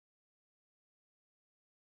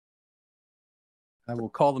I will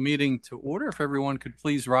call the meeting to order. If everyone could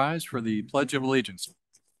please rise for the Pledge of Allegiance.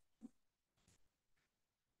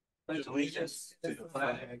 Pledge allegiance to the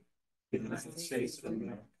flag of the United States of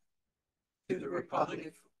America, to the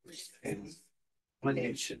republic which stands one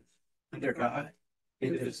nation, under God,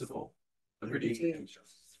 indivisible, liberty and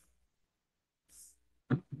justice.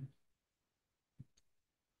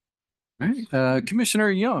 All right, Commissioner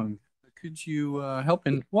Young, could you help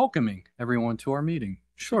in welcoming everyone to our meeting?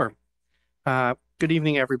 Sure. Good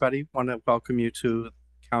evening, everybody. Want to welcome you to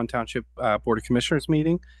Cowan Township Board of Commissioners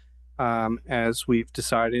meeting. As we've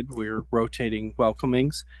decided, we're rotating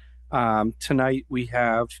welcomings. Tonight we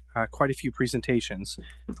have quite a few presentations.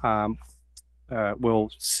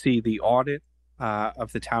 We'll see the audit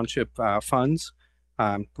of the township funds,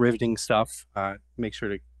 riveting stuff. Make sure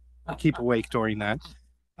to keep awake during that.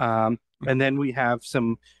 And then we have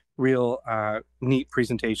some real neat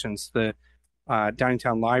presentations. The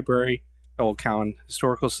Downingtown Library, Old Cowan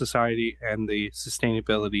Historical Society, and the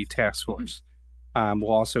Sustainability Task Force. We'll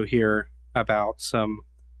also hear about some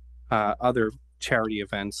other charity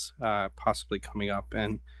events possibly coming up,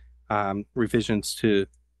 and revisions to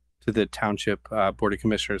the Township Board of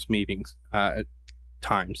Commissioners meetings at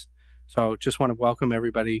times. So just want to welcome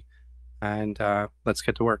everybody, and let's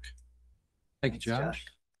get to work. Thank you, Josh.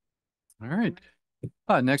 All right.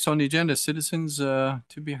 Next on the agenda, citizens to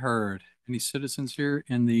be heard. Any citizens here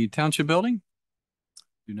in the Township building?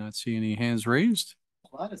 Do not see any hands raised.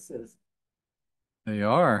 A lot of citizens. They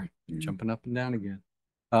are jumping up and down again.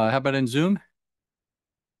 How about in Zoom?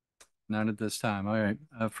 None at this time. All right.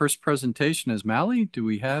 First presentation is Malley. Do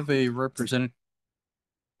we have a representative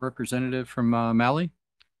from Malley?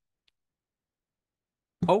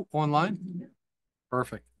 Oh, online?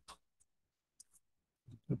 Perfect.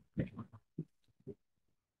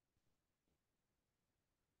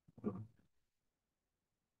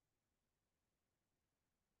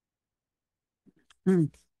 Hey,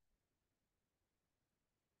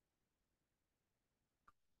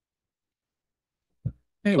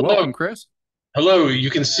 Hello. welcome, Chris. Hello,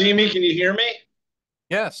 you can see me? Can you hear me?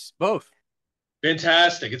 Yes, both.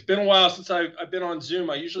 Fantastic. It's been a while since I've been on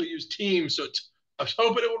Zoom. I usually use Teams, so I was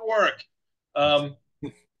hoping it would work.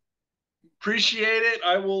 Appreciate it.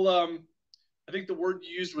 I will, I think the word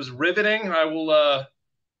you used was riveting. I will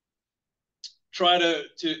try to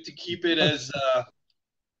keep it as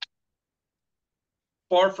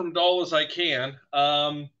far from dull as I can.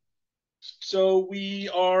 So we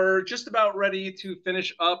are just about ready to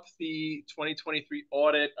finish up the 2023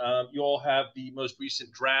 audit. You all have the most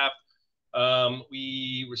recent draft.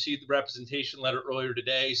 We received the representation letter earlier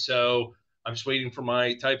today, so I'm just waiting for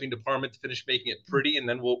my typing department to finish making it pretty, and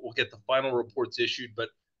then we'll get the final reports issued. But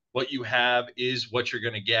what you have is what you're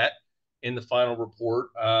going to get in the final report.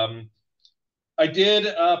 I did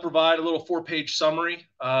provide a little 4-page summary.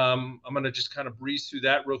 I'm going to just kind of breeze through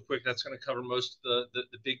that real quick. That's going to cover most of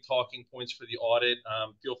the big talking points for the audit.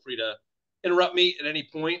 Feel free to interrupt me at any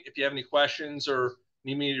point if you have any questions or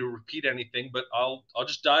need me to repeat anything, but I'll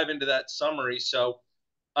just dive into that summary. So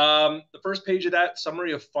the first page of that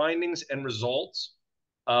summary of findings and results,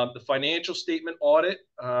 the financial statement audit.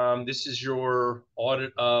 This is your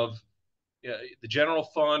audit of the general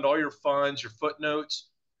fund, all your funds, your footnotes.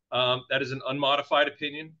 That is an unmodified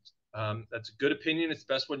opinion. That's a good opinion. It's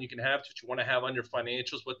the best one you can have. It's what you want to have on your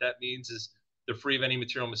financials. What that means is they're free of any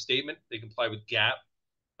material misstatement. They comply with GAAP.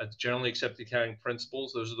 That's generally accepted accounting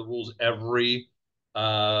principles. Those are the rules every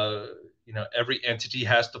entity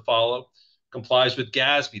has to follow. Complies with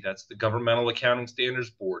GASB. That's the Governmental Accounting Standards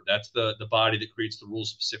Board. That's the body that creates the rules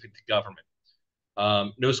specific to government.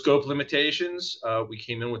 No scope limitations. We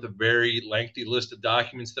came in with a very lengthy list of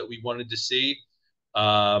documents that we wanted to see.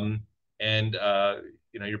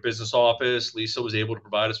 Your business office, Lisa, was able to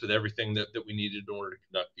provide us with everything that we needed in order to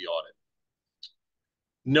conduct the audit.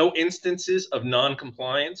 No instances of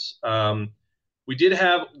non-compliance. We did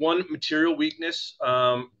have one material weakness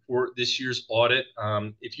for this year's audit.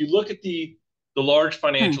 If you look at the large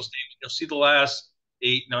financial statement, you'll see the last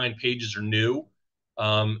 8-9 pages are new.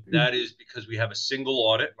 That is because we have a single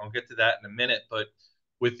audit. And I'll get to that in a minute, but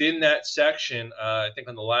within that section, I think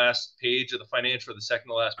on the last page of the financial, or the second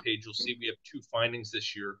to last page, you'll see we have 2 findings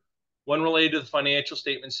this year. One related to the financial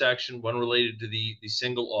statement section, one related to the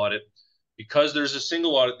single audit. Because there's a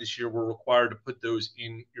single audit this year, we're required to put those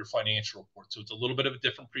in your financial report. So it's a little bit of a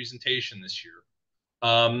different presentation this year.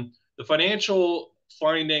 The financial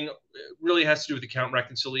finding really has to do with account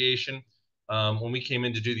reconciliation. When we came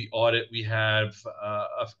in to do the audit, we have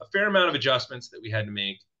a fair amount of adjustments that we had to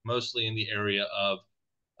make, mostly in the area of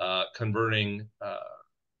converting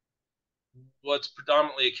what's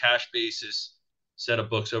predominantly a cash basis set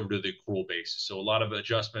of books over to the accrual basis. So a lot of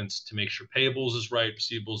adjustments to make sure payables is right,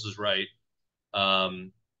 receivables is right,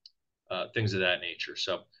 things of that nature.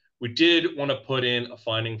 So we did want to put in a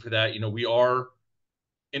finding for that. We are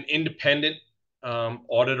an independent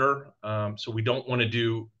auditor, so we don't want to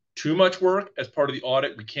do too much work as part of the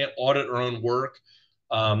audit. We can't audit our own work.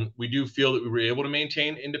 We do feel that we were able to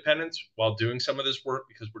maintain independence while doing some of this work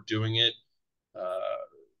because we're doing it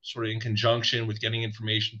sort of in conjunction with getting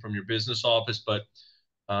information from your business office. But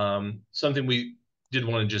something we did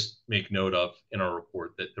want to just make note of in our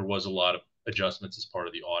report, that there was a lot of adjustments as part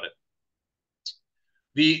of the audit.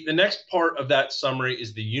 The next part of that summary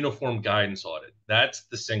is the uniform guidance audit. That's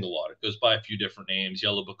the single audit. It goes by a few different names: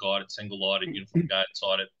 Yellow Book audit, single audit, uniform guidance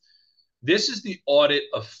audit. This is the audit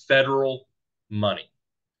of federal money.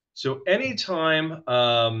 So anytime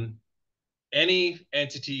any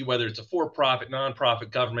entity, whether it's a for-profit,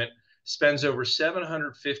 nonprofit, government, spends over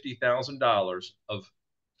 $750,000 of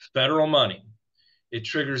federal money, it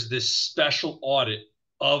triggers this special audit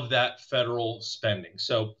of that federal spending.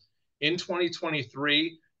 So in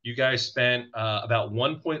 2023, you guys spent about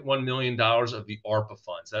 $1.1 million of the ARPA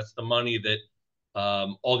funds. That's the money that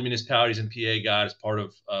all the municipalities in PA got as part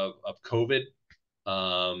of COVID,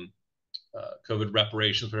 COVID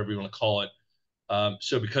reparations, whatever you want to call it.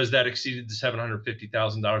 So because that exceeded the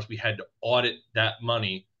 $750,000, we had to audit that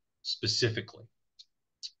money specifically.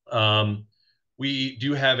 We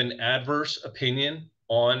do have an adverse opinion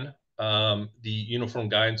on the uniform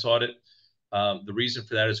guidance audit. The reason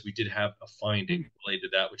for that is we did have a finding related to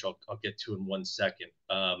that, which I'll get to in 1 second.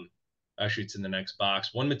 Actually, it's in the next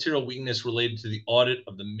box. One material weakness related to the audit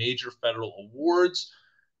of the major federal awards.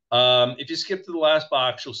 If you skip to the last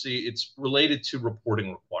box, you'll see it's related to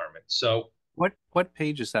reporting requirements. So what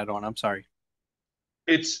page is that on? I'm sorry.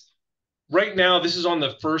 It's right now, this is on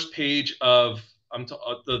the first page of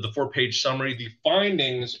the 4-page summary. The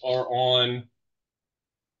findings are on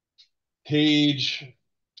page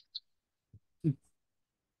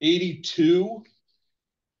 82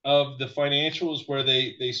 of the financials, where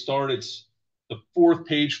they start. It's the 4th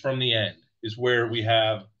page from the end is where we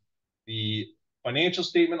have the financial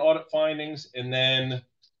statement audit findings. And then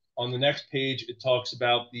on the next page, it talks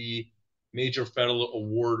about the major federal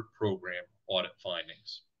award program audit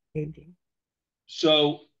findings.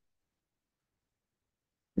 So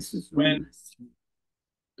This is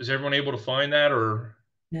is everyone able to find that? Or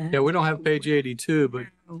Yeah, we don't have page 82, but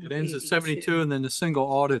it ends at 72 and then the single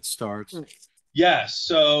audit starts. yes,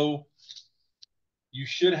 so you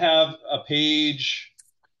should have a page.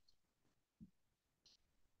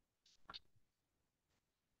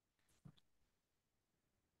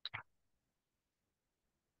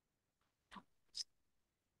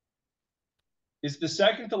 Is the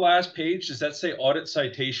second to last page, does that say audit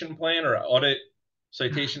citation plan or audit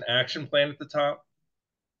citation action plan at the top?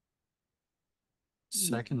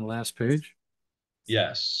 Second to last page.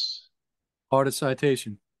 Yes. Audit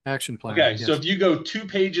citation, action plan. Okay, Yes. so if you go 2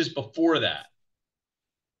 pages before that.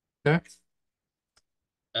 Okay.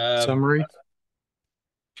 Summary.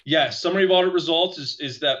 Yes, summary of audit results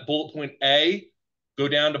is that bullet point A. Go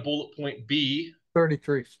down to bullet point B.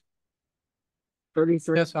 33.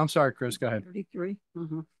 33. Yes, I'm sorry, Chris, go ahead. 33.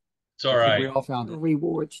 It's all I think right. we all found it.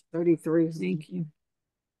 Rewards. 33. Thank you.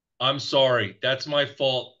 I'm sorry. That's my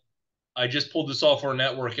fault. I just pulled this off our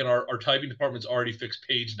network, and our typing department's already fixed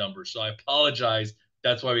page numbers. So I apologize.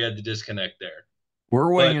 That's why we had the disconnect there.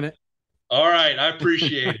 We're winging it. All right. I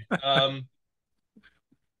appreciate it.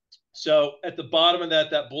 So at the bottom of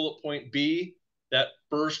that bullet point B, that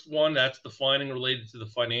first one, that's the finding related to the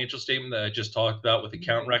financial statement that I just talked about with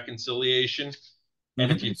account reconciliation.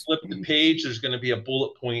 And if you flip the page, there's going to be a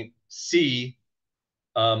bullet point C,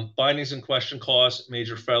 findings and question costs,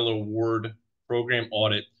 major federal award program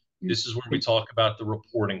audit. This is where we talk about the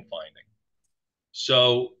reporting finding.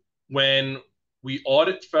 So when we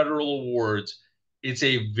audit federal awards, it's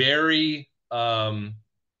a very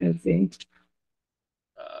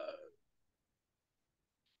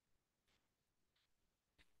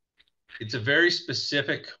it's a very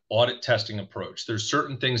specific audit testing approach. There's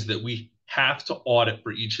certain things that we have to audit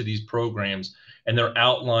for each of these programs, and they're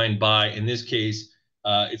outlined by, in this case,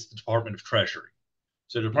 it's the Department of Treasury.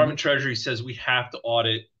 So the Department of Treasury says we have to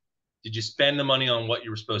audit, did you spend the money on what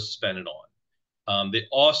you were supposed to spend it on? They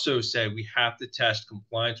also say we have to test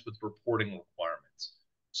compliance with reporting requirements.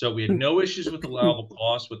 So we had no issues with allowable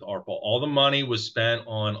costs with ARPA. All the money was spent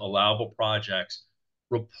on allowable projects.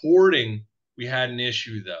 Reporting, we had an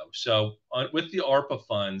issue though. So with the ARPA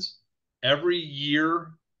funds, every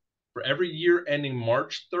year, for every year ending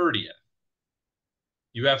March 30th,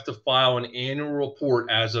 you have to file an annual report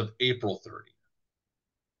as of April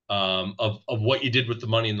 30th. of what you did with the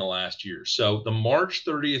money in the last year. So the March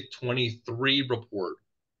 30th, 23 report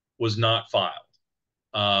was not filed.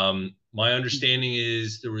 My understanding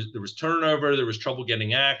is there was turnover, there was trouble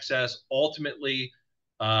getting access. Ultimately,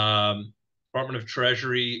 Department of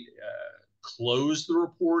Treasury closed the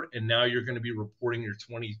report, and now you're going to be reporting your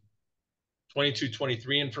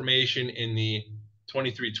 22-23 information in the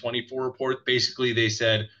 23-24 report. Basically, they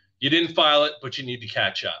said you didn't file it, but you need to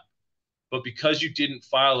catch up. But because you didn't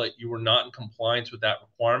file it, you were not in compliance with that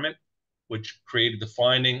requirement, which created the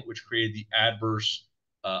finding, which created the adverse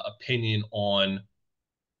opinion on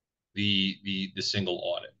the single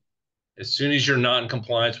audit. As soon as you're not in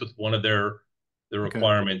compliance with one of their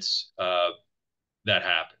requirements, that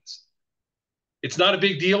happens. It's not a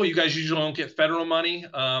big deal. You guys usually don't get federal money.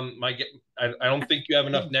 I don't think you have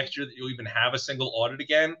enough next year that you'll even have a single audit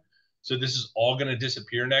again. So this is all going to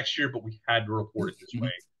disappear next year, but we had to report it this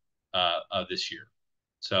way this year.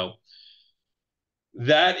 So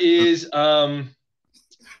that is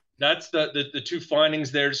that's the two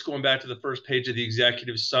findings there. Just going back to the first page of the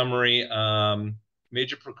executive summary.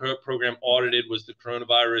 Major program audited was the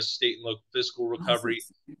coronavirus state and local fiscal recovery.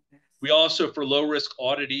 We also, for low risk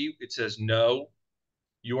auditee, it says no.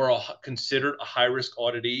 You are considered a high risk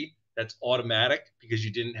auditee. That's automatic because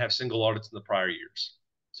you didn't have single audits in the prior years.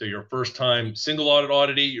 So your first time single audit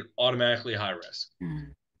auditee, you're automatically high risk.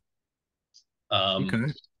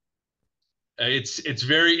 Okay. It's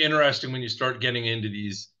very interesting when you start getting into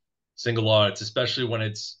these single audits, especially when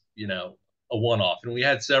it's, a one-off. And we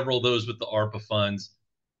had several of those with the ARPA funds.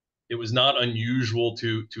 It was not unusual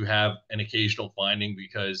to have an occasional finding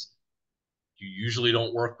because you usually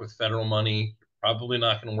don't work with federal money. You're probably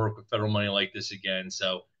not going to work with federal money like this again.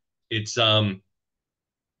 So it's I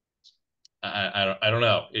don't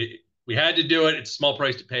know. We had to do it. It's a small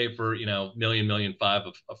price to pay for $1.5 million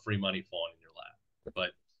of free money falling in your lap.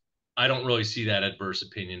 But I don't really see that adverse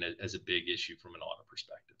opinion as a big issue from an audit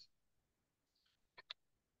perspective.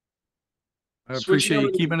 I appreciate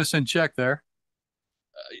you keeping us in check there.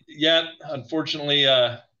 Yeah, unfortunately,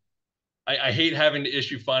 I hate having to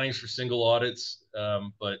issue findings for single audits,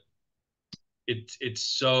 but it's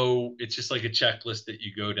just like a checklist that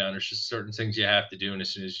you go down. There's just certain things you have to do, and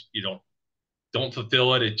as soon as you don't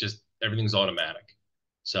fulfill it, everything's automatic.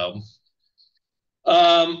 So,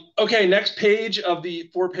 okay, next page of the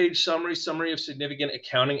 4-page summary of significant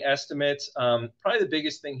accounting estimates. Probably the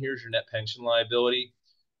biggest thing here is your net pension liability.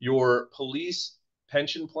 Your police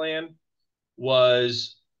pension plan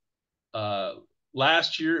was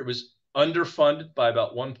last year it was underfunded by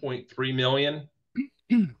about 1.3 million.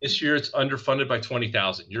 This year it's underfunded by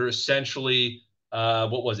 20,000. You're essentially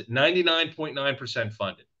 99.9%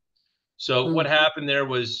 funded. So what happened there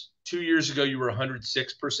was 2 years ago you were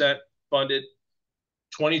 106% funded.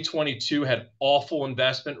 2022 had awful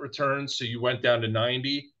investment returns, so you went down to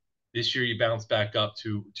 90. This year you bounced back up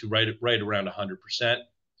to right around 100%.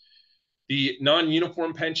 The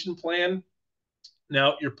non-uniform pension plan.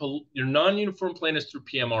 Now, your non-uniform plan is through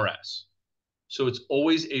PMRS. So it's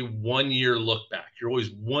always a 1-year look back. You're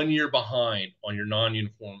always 1 year behind on your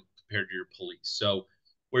non-uniform compared to your police. So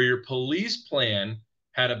where your police plan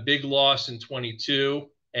had a big loss in 22,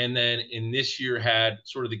 and then in this year had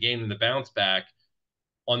sort of the gain and the bounce back,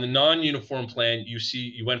 on the non-uniform plan,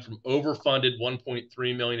 you went from overfunded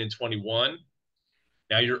 1.3 million in 21.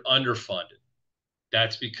 Now you're underfunded.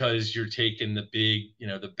 That's because you're taking the big,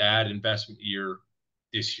 the bad investment year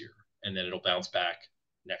this year, and then it'll bounce back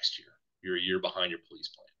next year. You're a year behind your police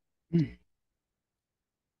plan.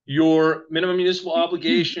 Your minimum municipal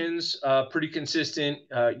obligations, pretty consistent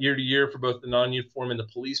year to year for both the non-uniform and the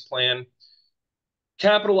police plan.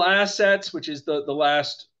 Capital assets, which is the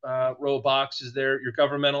last row of boxes there, your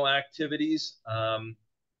governmental activities.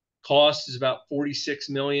 Cost is about 46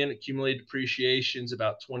 million. Accumulated depreciation is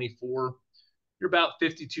about 24. You're about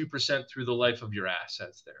 52% through the life of your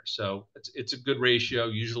assets there. So it's a good ratio.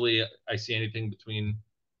 Usually I see anything between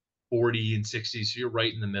 40 and 60. So you're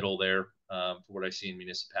right in the middle there for what I see in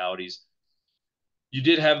municipalities. You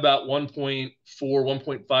did have about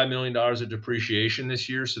 $1.5 million of depreciation this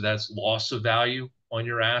year. So that's loss of value on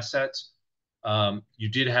your assets. You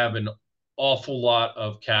did have an awful lot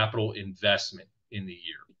of capital investment in the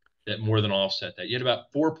year that more than offset that. You had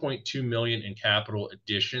about 4.2 million in capital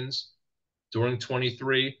additions during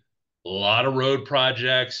 23, a lot of road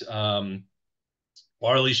projects,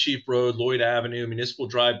 Barley Sheep Road, Lloyd Avenue, Municipal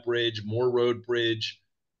Drive Bridge, Moore Road Bridge,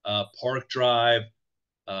 Park Drive,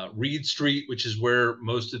 Reed Street, which is where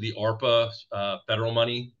most of the ARPA federal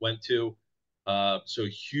money went to. So a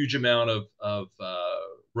huge amount of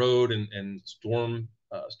road and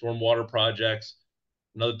stormwater projects.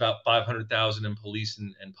 another about 500,000 in police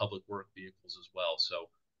and public work vehicles as well. So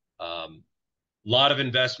a lot of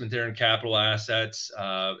investment there in capital assets.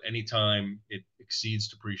 Anytime it exceeds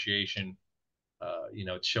depreciation,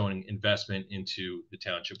 it's showing investment into the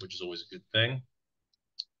township, which is always a good thing.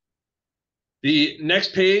 The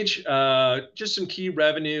next page, just some key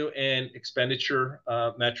revenue and expenditure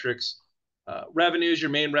metrics. Revenues,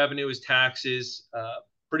 your main revenue is taxes,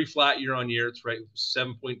 pretty flat year on year. It's right,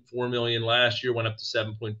 7.4 million last year, went up to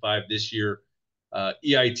 7.5 this year.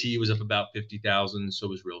 EIT was up about 50,000, so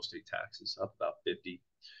was real estate taxes, up about 50.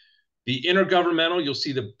 The intergovernmental, you'll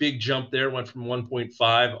see the big jump there, went from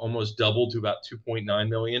 1.5, almost doubled to about 2.9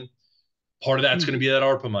 million. Part of that's going to be that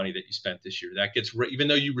ARPA money that you spent this year. That gets, even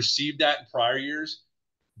though you received that in prior years,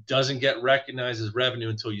 doesn't get recognized as revenue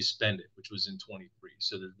until you spend it, which was in 23.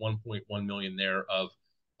 So there's 1.1 million there of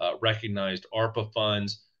recognized ARPA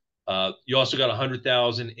funds. You also got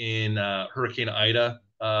 100,000 in Hurricane Ida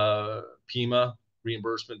PEMA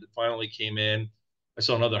reimbursement that finally came in. I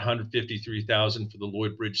saw another 153,000 for the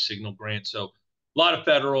Lloyd Bridge Signal Grant. So a lot of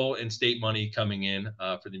federal and state money coming in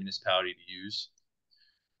for the municipality to use.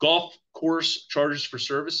 Golf course charges for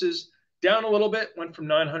services down a little bit, went from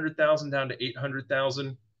 900,000 down to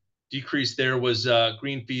 800,000. Decrease there was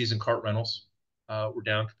green fees and cart rentals were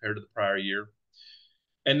down compared to the prior year.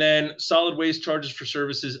 And then solid waste charges for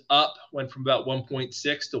services up, went from about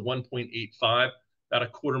 1.6 to 1.85,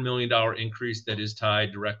 about $250,000 increase that is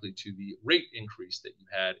tied directly to the rate increase that you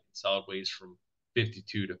had in solid waste from $52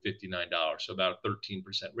 to $59. So about a 13%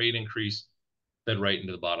 rate increase fed right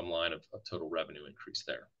into the bottom line of total revenue increase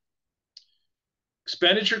there.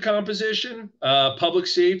 Expenditure composition, public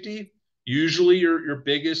safety, usually your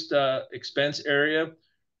biggest expense area,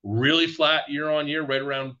 really flat year on year, right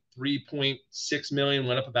around 3.6 million,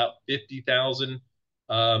 went up about 50,000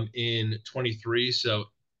 in 23. So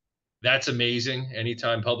that's amazing.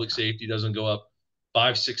 Anytime public safety doesn't go up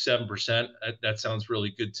 5, 6, 7%, that sounds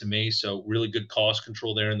really good to me. So really good cost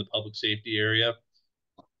control there in the public safety area.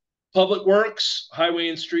 Public works, highway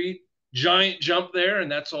and street, giant jump there. And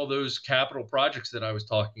that's all those capital projects that I was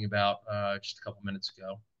talking about just a couple minutes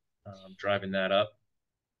ago, driving that up.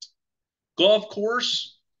 Golf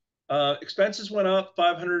course, expenses went up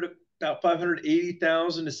about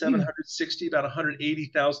 580,000 to 760, about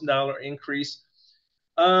 $180,000 increase.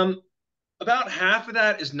 About half of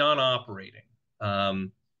that is non-operating.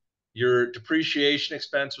 Your depreciation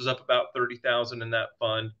expense was up about 30,000 in that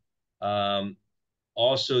fund.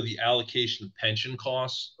 Also, the allocation of pension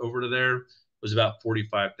costs over to there was about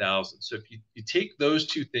 45,000. So if you take those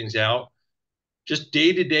two things out, just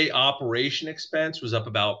day-to-day operation expense was up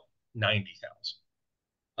about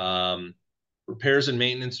 90,000. Repairs and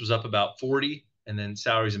maintenance was up about 40, and then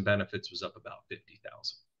salaries and benefits was up about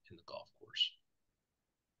 50,000 in the golf course.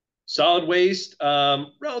 Solid waste,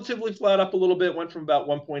 relatively flat up a little bit, went from about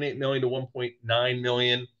 1.8 million to 1.9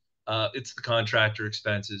 million. It's the contractor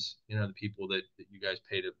expenses, the people that you guys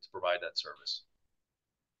pay to provide that service.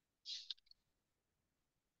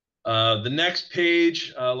 The next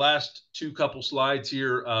page, last couple slides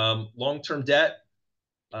here, long-term debt.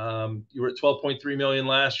 You were at 12.3 million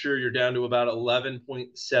last year. You're down to about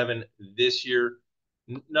 11.7 this year.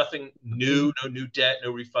 Nothing new, no new debt,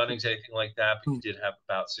 no refundings, anything like that. But you did have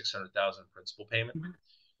about 600,000 principal payment.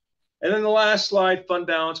 And then the last slide, fund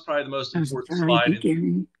balance, probably the most important slide.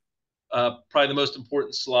 Probably the most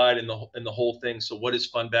important slide in the whole thing. So what is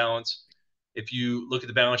fund balance? If you look at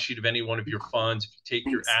the balance sheet of any one of your funds, if you take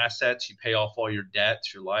your assets, you pay off all your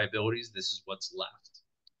debts, your liabilities, this is what's left.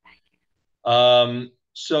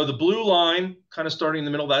 So the blue line, kind of starting in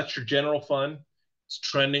the middle, that's your general fund. It's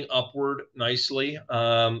trending upward nicely.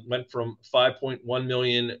 Went from 5.1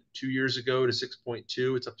 million 2 years ago to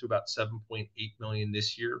 6.2. It's up to about 7.8 million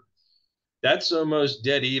this year. That's almost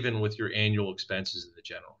dead even with your annual expenses in the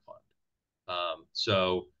general fund.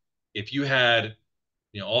 So if you had,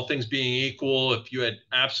 all things being equal, if you had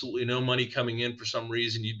absolutely no money coming in for some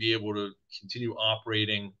reason, you'd be able to continue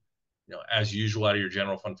operating, as usual out of your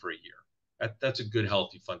general fund for a year. That's a good,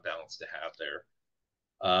 healthy fund balance to have there.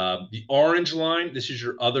 The orange line, this is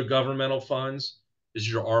your other governmental funds. This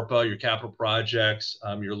is your ARPA, your capital projects,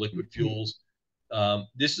 your liquid fuels.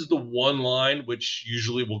 This is the one line which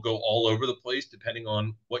usually will go all over the place depending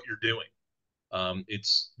on what you're doing.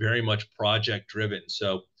 It's very much project driven.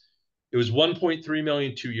 So it was 1.3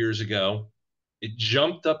 million 2 years ago. It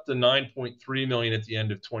jumped up to 9.3 million at the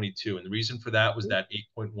end of 22. And the reason for that was that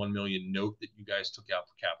 8.1 million note that you guys took out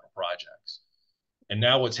for capital projects. And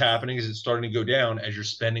now what's happening is it's starting to go down as you're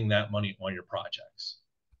spending that money on your projects.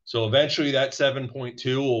 So eventually that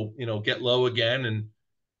 7.2 will, get low again. And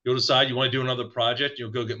you'll decide you want to do another project, you'll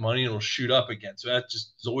go get money and it'll shoot up again. So that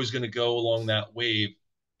just is always going to go along that wave,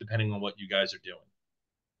 depending on what you guys are doing.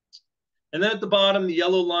 And then at the bottom, the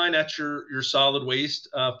yellow line, that's your solid waste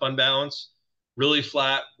fund balance, really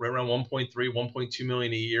flat, right around 1.3, 1.2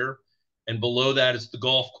 million a year. And below that is the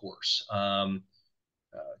golf course.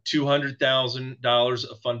 $200,000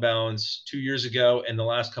 of fund balance 2 years ago, and the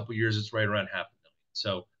last couple of years it's right around $500,000.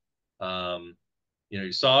 So,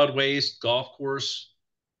 your solid waste, golf course,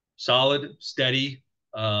 solid, steady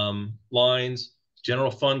lines, general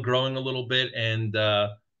fund growing a little bit, and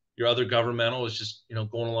your other governmental is just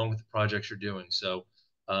going along with the projects you're doing. So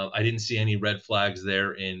I didn't see any red flags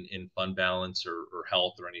there in fund balance or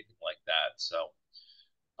health or anything like that. So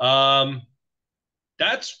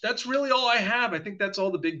that's really all I have. I think that's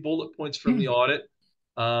all the big bullet points from the audit.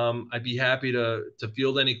 I'd be happy to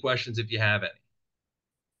field any questions if you have any.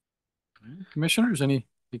 Commissioners, any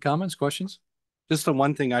comments, questions? Just the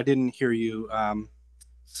one thing I didn't hear you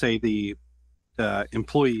say the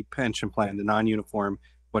employee pension plan, the non-uniform,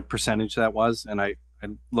 what percentage that was, and I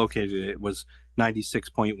located it. It was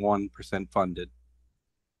 96.1% funded.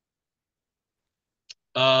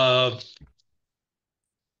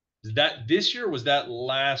 Is that this year or was that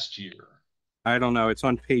last year? I don't know. It's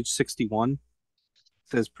on page 61. It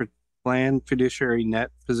says plan fiduciary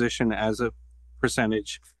net position as a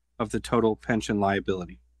percentage of the total pension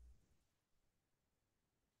liability.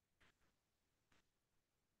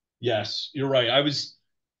 Yes, you're right.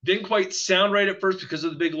 Didn't quite sound right at first because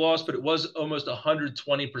of the big loss, but it was almost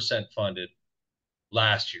 120% funded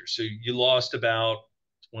last year. So you lost about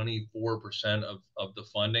 24% of the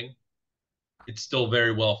funding. It's still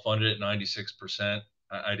very well funded at 96%.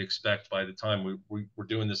 I'd expect by the time we're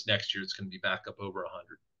doing this next year, it's going to be back up over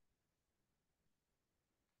 100.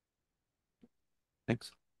 Thanks.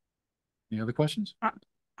 Any other questions?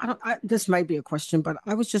 This might be a question, but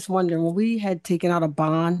I was just wondering, when we had taken out a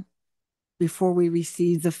bond before we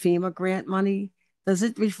received the FEMA grant money, does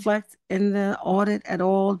it reflect in the audit at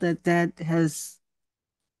all that has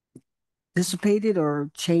dissipated or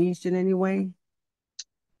changed in any way?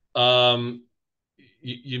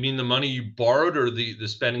 You mean the money you borrowed or the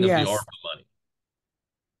spending Yes. of the ARPA money?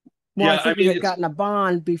 Well, Yeah, I think I we mean, had gotten a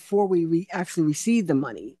bond before we actually received the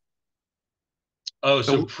money. Oh,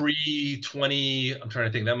 so pre-20, I'm trying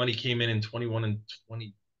to think. That money came in 21 and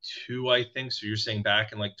 22, I think. So you're saying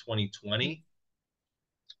back in like 2020?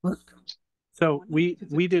 So we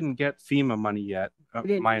didn't get FEMA money yet.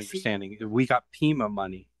 didn't My receive- understanding, we got PEMA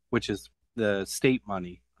money, which is the state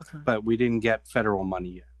money, Okay. but we didn't get federal money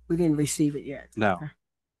yet. We didn't receive it yet. No.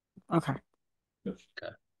 Okay.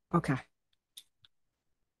 Okay. Okay.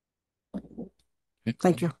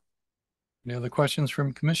 Thank you. Any other questions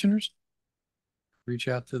from commissioners? Reach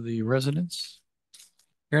out to the residents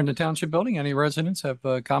here in the township building. Any residents have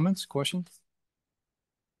comments, questions?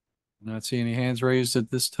 Not see any hands raised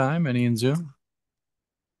at this time. Any in Zoom?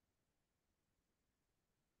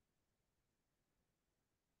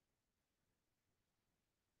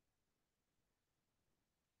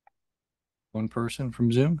 One person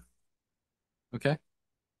from Zoom? Okay.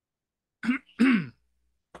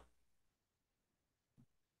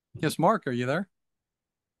 Yes, Mark, are you there?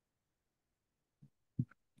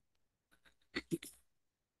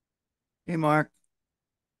 Hey, Mark.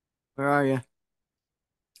 Where are you?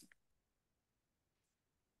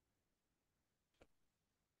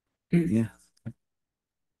 Yeah.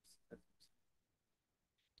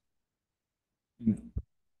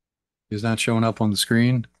 He's not showing up on the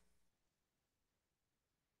screen.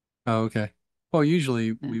 Oh, okay. Well,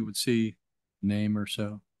 usually we would see name or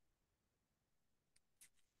so.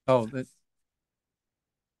 Oh, that.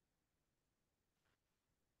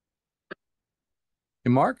 Hey,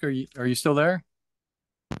 Mark, are you still there?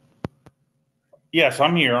 Yes,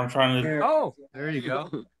 I'm here. I'm trying to. Oh, there you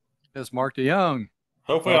go. That's Mark DeYoung.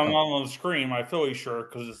 Hopefully, I'm welcome. not on the screen. My Philly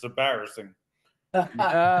shirt because it's embarrassing.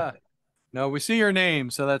 No, we see your name,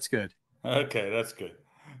 so that's good. Okay, that's good.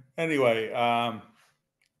 Anyway, I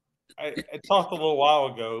talked a little while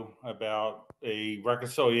ago about a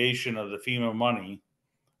reconciliation of the FEMA money,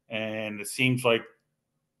 and it seems like,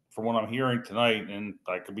 from what I'm hearing tonight, and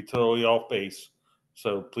I could be totally off base,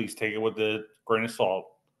 so please take it with a grain of salt.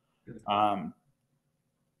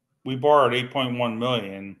 We borrowed $8.1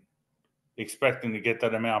 million, expecting to get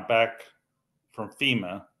that amount back from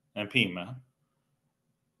FEMA and PEMA.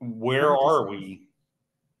 Where are we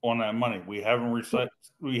on that money? We haven't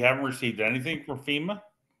received anything from FEMA.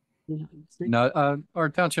 No, our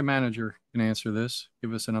township manager can answer this.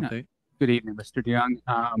 Give us an update. Good evening, Mr. DeYoung.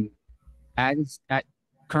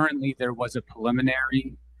 Currently, there was a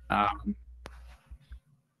preliminary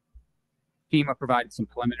FEMA provided some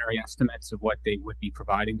preliminary estimates of what they would be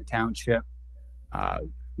providing the township.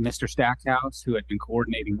 Mr. Stackhouse, who had been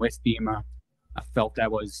coordinating with FEMA, felt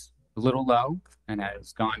that was a little low and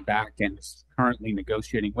has gone back and is currently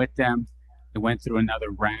negotiating with them. It went through another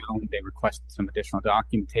round. They requested some additional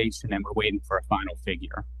documentation and we're waiting for a final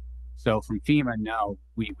figure. So from FEMA, no,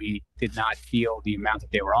 we did not feel the amount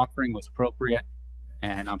that they were offering was appropriate.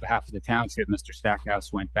 And on behalf of the township, Mr.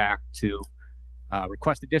 Stackhouse went back to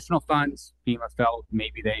request additional funds. FEMA felt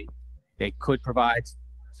maybe they could provide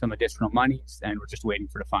some additional monies, and we're just waiting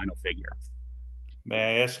for the final figure.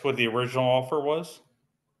 May I ask what the original offer was?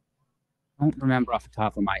 I don't remember off the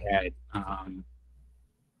top of my head.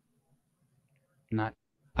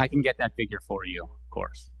 I can get that figure for you, of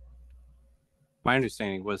course. My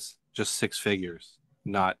understanding was just 6 figures,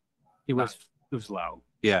 not, It was low.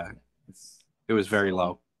 yeah, it was very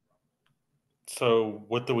low. So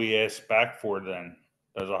what do we ask back for then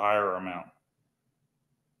as a higher amount?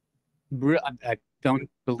 I don't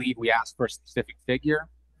believe we asked for a specific figure.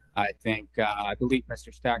 I believe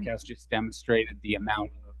Mr. Stackhouse just demonstrated the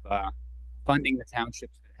amount of funding the township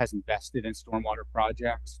has invested in stormwater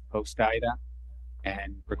projects post IDA,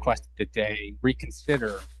 and requested that they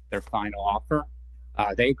reconsider their final offer.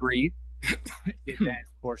 They agreed. It did then,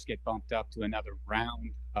 of course, get bumped up to another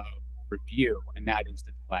round of review, and that is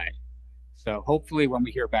the delay. So hopefully when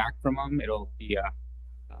we hear back from them, it'll be a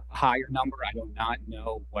higher number. I do not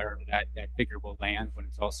know where that figure will land when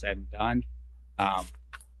it's all said and done.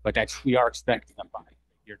 But we are expecting a final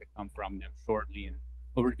figure to come from them shortly, and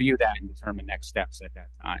we'll review that and determine next steps at that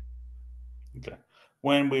time. Okay.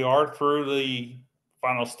 When we are through the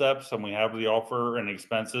final steps and we have the offer and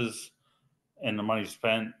expenses and the money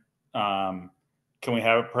spent, can we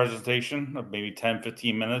have a presentation of maybe 10,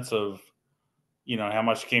 15 minutes of, how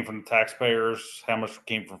much came from the taxpayers, how much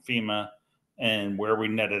came from FEMA, and where we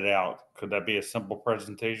netted out? Could that be a simple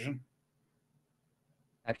presentation?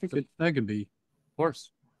 I think, That could be, of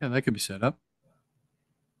course. yeah, that could be set up.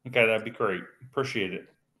 Okay, that'd be great. Appreciate it.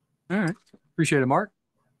 All right. Appreciate it, Mark.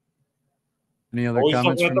 Any other Always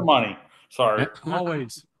comments? looking at the money. Sorry. Yeah,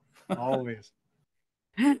 always, always.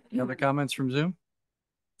 Any other comments from Zoom?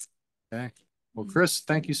 Okay. Well, Chris,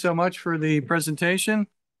 thank you so much for the presentation.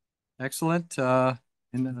 Excellent.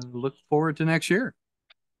 And look forward to next year.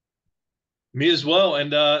 Me as well.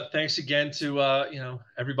 And thanks again to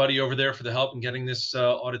everybody over there for the help in getting this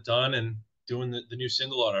audit done and doing the new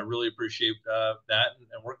single audit. I really appreciate that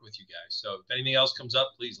and working with you guys. So if anything else comes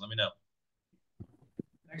up, please let me know.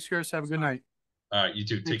 Thanks, Chris. Have a good night. All right, you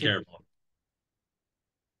too. Take care, everyone.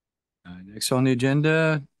 Next on the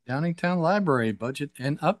agenda, Downingtown Library budget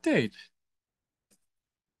and update.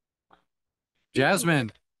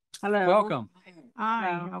 Jasmine, Hello. welcome. Hi,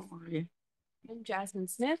 how are you? I'm Jasmine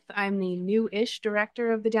Smith. I'm the new-ish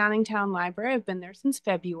director of the Downingtown Library. I've been there since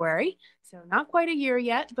February, so not quite a year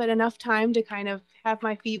yet, but enough time to kind of have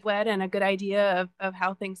my feet wet and a good idea of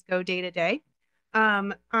how things go day to day.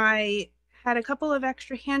 I had a couple of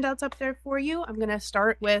extra handouts up there for you. I'm going to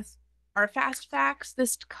start with our fast facts.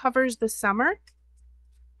 This covers the summer.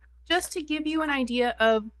 Just to give you an idea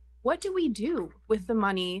of what do we do with the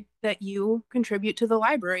money that you contribute to the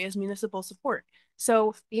library as municipal support?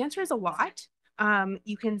 So the answer is a lot.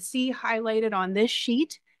 You can see highlighted on this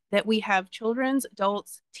sheet that we have children's,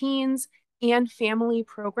 adults, teens, and family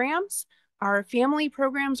programs. Our family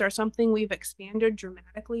programs are something we've expanded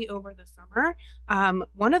dramatically over the summer.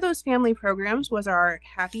 One of those family programs was our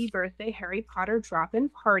Happy Birthday Harry Potter drop-in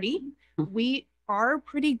party. We are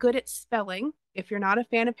pretty good at spelling. If you're not a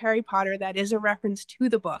fan of Harry Potter, that is a reference to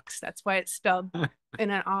the books. That's why it's spelled in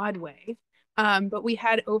an odd way. But we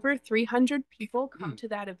had over 300 people come to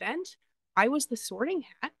that event. I was the sorting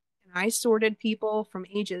hat, and I sorted people from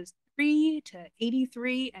ages 3 to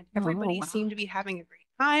 83, and everybody seemed to be having a great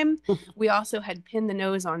time. We also had Pin the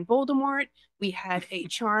Nose on Voldemort. We had a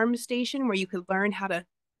charm station where you could learn how to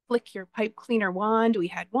flick your pipe cleaner wand. We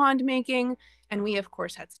had wand making, and we, of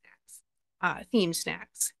course, had snacks, themed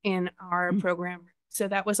snacks in our program. So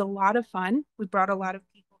that was a lot of fun. We brought a lot of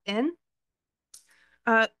people in.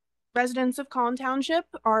 Residents of Collin Township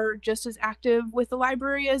are just as active with the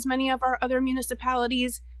library as many of our other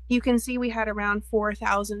municipalities. You can see we had around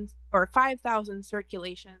 4,000 or 5,000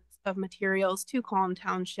 circulations of materials to Collin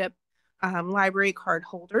Township library card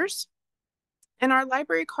holders. And our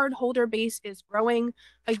library card holder base is growing.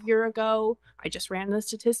 A year ago, I just ran the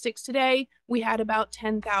statistics today, we had about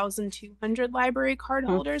 10,200 library card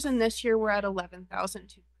holders, and this year we're at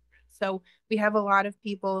 11,200. So we have a lot of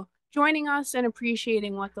people joining us and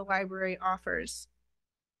appreciating what the library offers.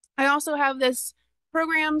 I also have this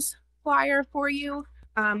programs flyer for you.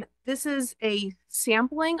 This is a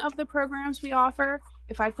sampling of the programs we offer.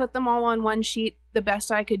 If I put them all on one sheet, the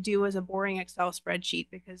best I could do is a boring Excel spreadsheet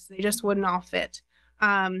because they just wouldn't all fit.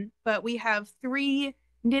 But we have 3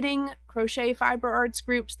 knitting, crochet, fiber arts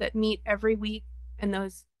groups that meet every week, and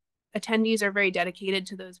those attendees are very dedicated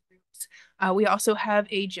to those groups. We also have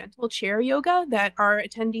a gentle chair yoga that our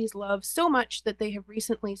attendees love so much that they have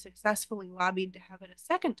recently successfully lobbied to have it a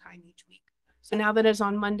second time each week. So now that it's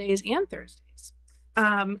on Mondays and Thursdays.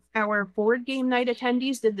 Our board game night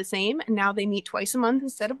attendees did the same, and now they meet twice a month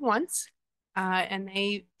instead of once. And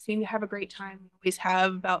they seem to have a great time. We always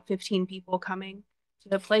have about 15 people coming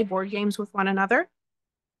to play board games with one another.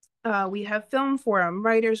 We have film forum,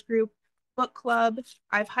 writers group, book club.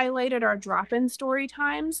 I've highlighted our drop-in story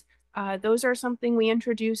times. Those are something we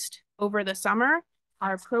introduced over the summer.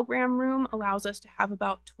 Our program room allows us to have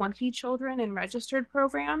about 20 children in registered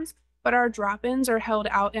programs, but our drop-ins are held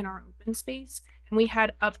out in our open space, and we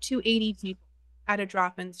had up to 80 people at a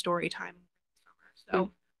drop-in story time.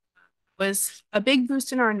 So it was a big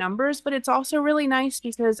boost in our numbers, but it's also really nice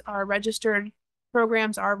because our registered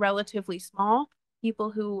programs are relatively small.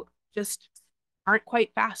 People who just aren't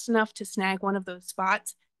quite fast enough to snag one of those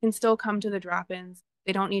spots can still come to the drop-ins.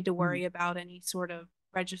 They don't need to worry about any sort of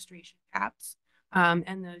registration caps.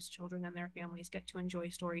 And those children and their families get to enjoy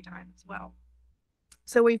story time as well.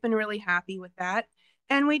 So we've been really happy with that.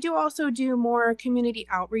 And we do also do more community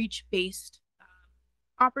outreach based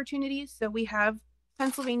opportunities. So we have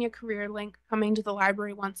Pennsylvania Career Link coming to the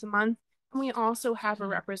library once a month. And we also have a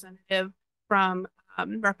representative from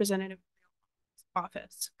Representative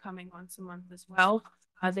office coming once a month as well.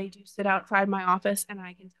 They do sit outside my office, and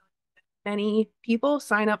I can tell you that many people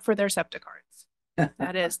sign up for their SEPTA cards.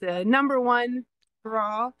 That is the #1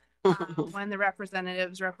 draw when the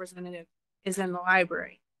representative is in the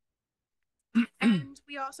library. And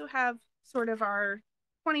we also have sort of our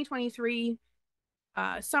 2023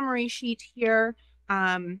 summary sheet here.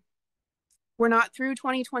 We're not through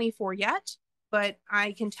 2024 yet, but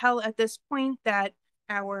I can tell at this point that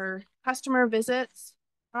our customer visits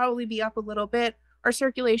probably be up a little bit. Our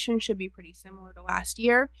circulation should be pretty similar to last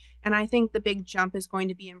year. And I think the big jump is going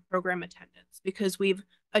to be in program attendance because we've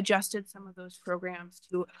adjusted some of those programs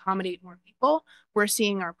to accommodate more people. We're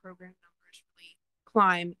seeing our program numbers really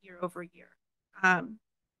climb year over year.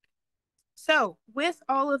 So with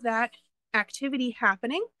all of that activity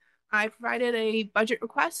happening, I provided a budget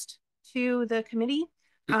request to the committee.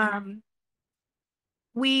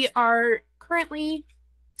 We are currently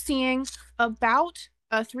seeing about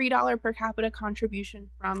a $3 per capita contribution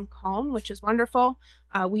from Calm, which is wonderful.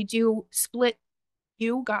 We do split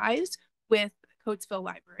you guys with Coatesville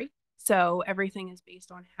Library. So everything is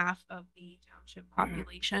based on half of the township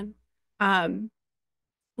population.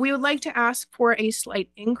 We would like to ask for a slight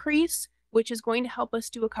increase, which is going to help us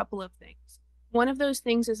do a couple of things. One of those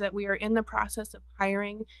things is that we are in the process of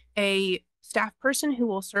hiring a staff person who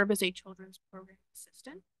will serve as a children's program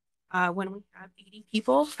assistant. When we have 80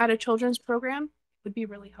 people at a children's program, it would be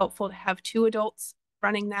really helpful to have 2 adults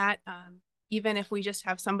running that, even if we just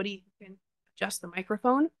have somebody who can adjust the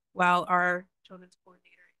microphone while our children's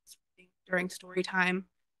coordinator is reading during story time.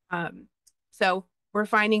 So we're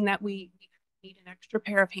finding that we need an extra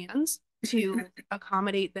pair of hands to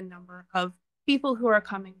accommodate the number of people who are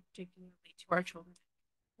coming particularly to our children's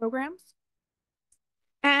programs.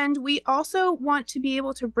 And we also want to be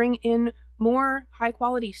able to bring in more high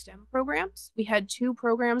quality STEM programs. We had 2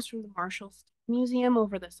 programs from the Marshall Museum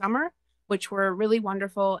over the summer, which were really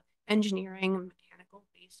wonderful engineering and mechanical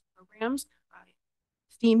based programs.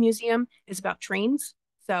 STEAM Museum is about trains.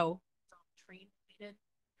 So it's all train related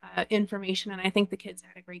information. And I think the kids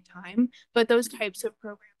had a great time, but those types of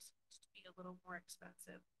programs used to be a little more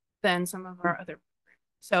expensive than some of our other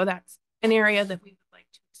programs. So that's an area that we would like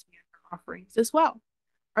to expand our offerings as well.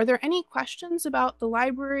 Are there any questions about the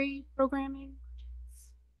library programming?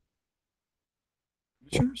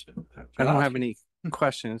 Sure. I don't have any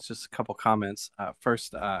questions, just a couple comments.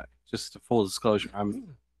 First, just a full disclosure,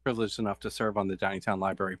 I'm privileged enough to serve on the Downingtown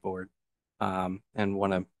Library Board, and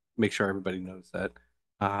want to make sure everybody knows that.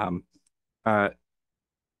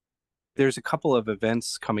 There's a couple of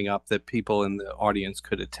events coming up that people in the audience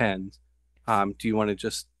could attend. Do you want to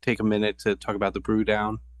just take a minute to talk about the Brew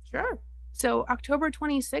Down? Sure. So October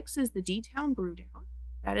 26th is the D-Town Brew Down.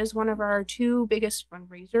 That is one of our 2 biggest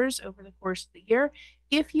fundraisers over the course of the year.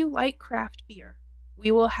 If you like craft beer,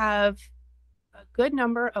 we will have a good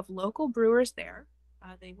number of local brewers there.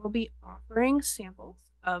 They will be offering samples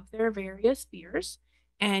of their various beers,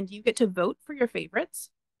 and you get to vote for your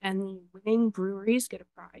favorites, and the winning breweries get a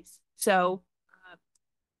prize. So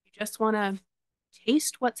you just want to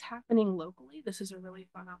taste what's happening locally, this is a really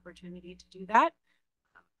fun opportunity to do that.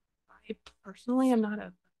 I personally am not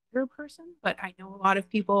a beer person, but I know a lot of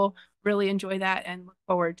people really enjoy that and look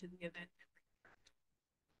forward to the event.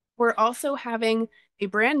 We're also having a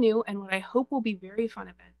brand new and what I hope will be very fun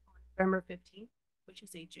event on November 15th, which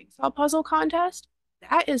is a jigsaw puzzle contest.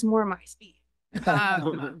 That is more my speed.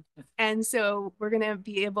 And so we're going to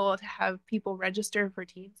be able to have people register for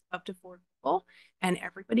teams up to 4 people, and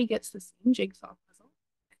everybody gets the same jigsaw puzzle.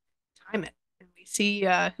 Time it, and we see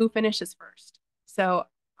who finishes first. So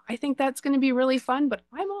I think that's going to be really fun, but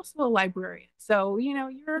I'm also a librarian. So, you know,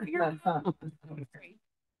 you're great.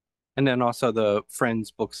 And then also the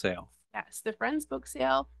Friends book sale. Yes, the Friends book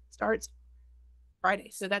sale starts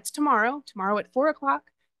Friday. So that's tomorrow at 4 o'clock.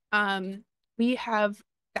 We have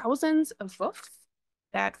thousands of books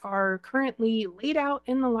that are currently laid out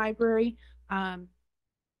in the library.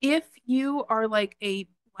 If you are like a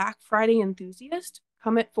Black Friday enthusiast,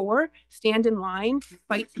 come at 4, stand in line,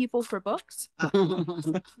 fight people for books.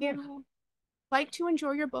 You like to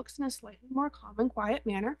enjoy your books in a slightly more calm and quiet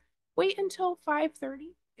manner, wait until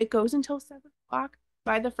 5:30. It goes until 7 o'clock.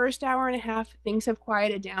 By the first hour and a half, things have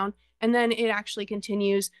quieted down, and then it actually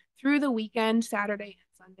continues through the weekend, Saturday and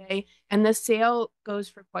Sunday, and the sale goes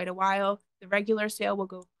for quite a while. The regular sale will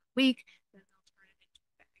go for a week, then they'll turn it into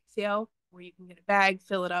a bag sale where you can get a bag,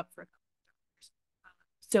 fill it up for a couple of dollars.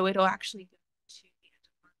 So it'll actually go to the end of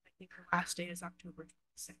the month. I think the last day is October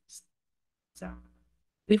 26th. So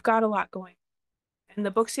we've got a lot going. And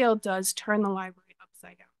the book sale does turn the library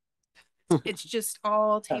upside down. It's just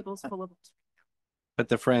all tables full of books. But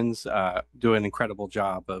the Friends do an incredible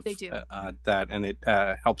job of They do. that, and it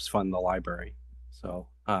helps fund the library. So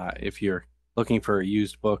if you're looking for a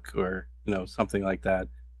used book or something like that,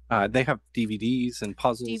 they have DVDs and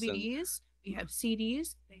puzzles. DVDs, we have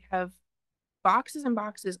CDs, they have boxes and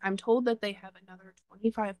boxes. I'm told that they have another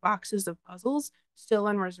 25 boxes of puzzles still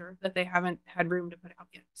in reserve that they haven't had room to put out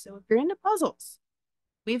yet. So if you're into puzzles,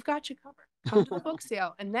 we've got you covered. Come to the book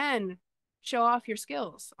sale and then show off your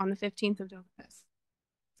skills on the 15th of November.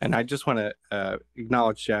 And I just want to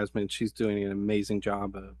acknowledge Jasmine. She's doing an amazing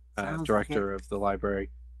job of director of the library,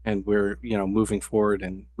 and we're moving forward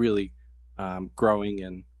and really growing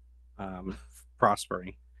and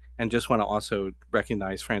prospering. And just want to also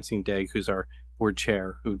recognize Francine Day, who's our board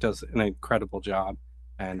chair, who does an incredible job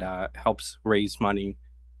and helps raise money,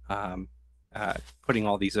 putting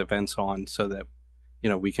all these events on so that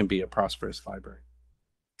we can be a prosperous library.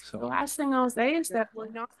 So the last thing I'll say is that we're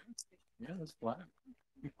not. Yeah, that's black.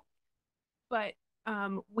 But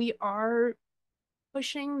we are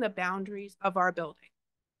pushing the boundaries of our building.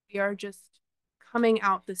 We are just coming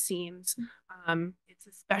out the seams. It's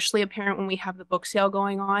especially apparent when we have the book sale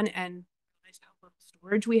going on and realize how little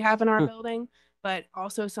storage we have in our building, but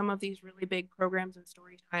also some of these really big programs and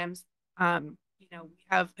story times. We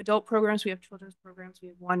have adult programs, we have children's programs, we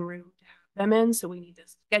have one room to have them in, so we need to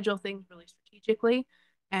schedule things really strategically,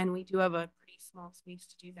 and we do have a pretty small space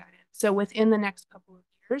to do that in. So within the next couple of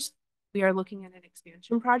years, we are looking at an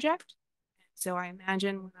expansion project. And so I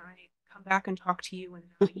imagine when I come back and talk to you in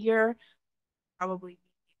a year, probably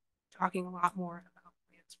be talking a lot more about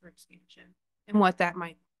plans for expansion and what that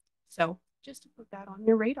might be. So just to put that on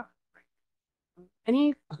your radar.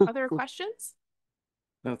 Any other questions?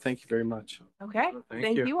 no, thank you very much. Okay,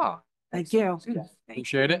 thank you. you all. Thank you.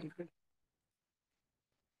 Appreciate it.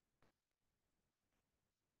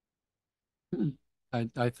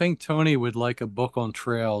 I think Tony would like a book on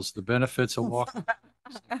trails, the benefits of walking.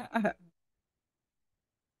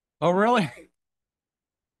 Oh, really?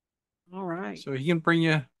 All right. So he can bring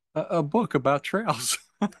you a book about trails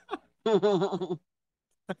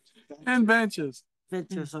and benches.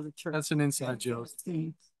 Pictures of the church. That's an inside joke.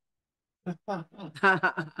 All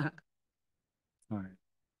right.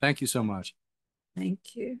 Thank you so much. Thank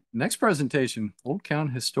you. Next presentation, Old Town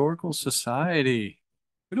Historical Society.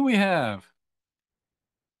 Who do we have?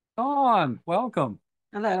 Dawn, welcome.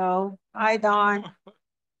 Hello. Hi, Dawn.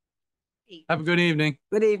 Have a good evening.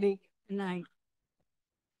 Good evening. Good night.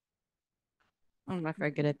 I'm not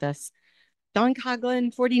very good at this. Dawn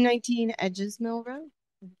Coughlin, 4019 Edges Mill Road,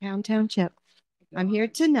 Town Township. I'm here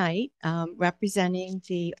tonight representing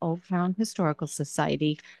the Old Town Historical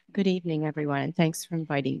Society. Good evening, everyone, and thanks for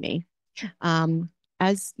inviting me.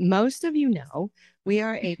 As most of you know, we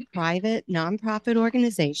are a private nonprofit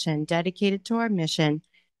organization dedicated to our mission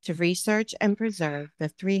to research and preserve the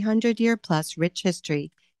 300-year plus rich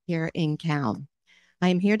history here in town. I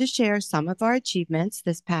am here to share some of our achievements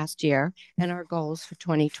this past year and our goals for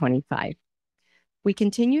 2025. We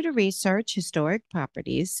continue to research historic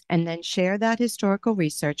properties and then share that historical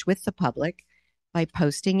research with the public by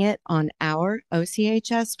posting it on our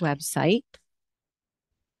OCHS website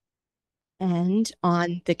and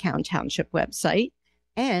on the Count Township website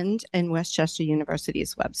and in Westchester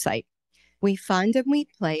University's website. We fund and we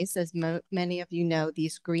place, as many of you know,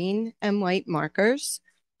 these green and white markers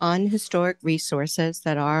on historic resources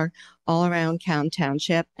that are all around Count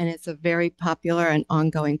Township, and it's a very popular and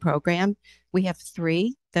ongoing program. We have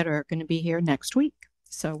 3 that are going to be here next week,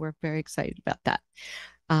 so we're very excited about that.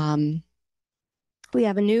 We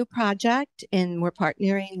have a new project, and we're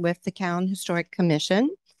partnering with the Count Historic Commission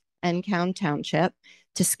and Count Township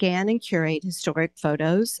to scan and curate historic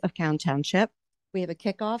photos of Count Township. We have a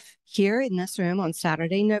kickoff here in this room on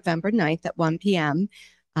Saturday, November 9th at 1 p.m.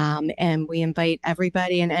 And we invite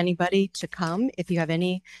everybody and anybody to come. If you have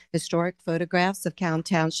any historic photographs of Count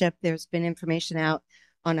Township, there's been information out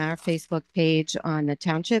on our Facebook page, on the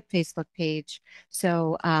Township Facebook page.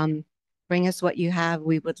 So bring us what you have.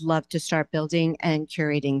 We would love to start building and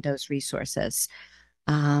curating those resources.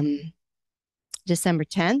 December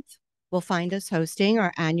 10th, will find us hosting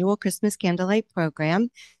our annual Christmas Candlelight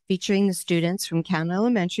program featuring the students from Count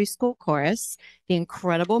Elementary School Chorus, the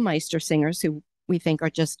incredible Meister singers who we think are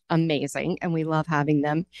just amazing, and we love having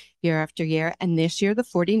them year after year. And this year, the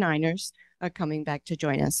 49ers are coming back to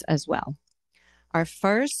join us as well. Our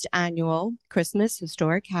first annual Christmas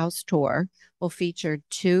Historic House Tour will feature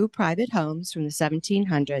 2 private homes from the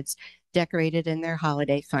 1700s decorated in their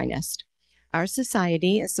holiday finest. Our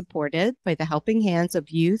society is supported by the helping hands of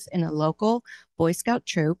youth in a local Boy Scout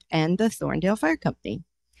troop and the Thorndale Fire Company.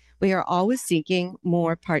 We are always seeking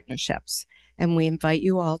more partnerships, and we invite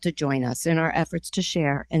you all to join us in our efforts to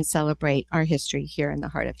share and celebrate our history here in the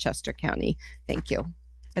heart of Chester County. Thank you.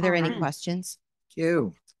 Are there any questions? Thank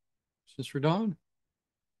you. This is for Dawn.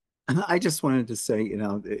 I just wanted to say, you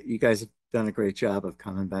know, you guys have done a great job of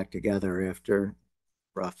coming back together after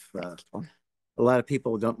rough. A lot of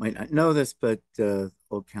people might not know this, but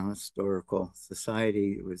Old Count Historical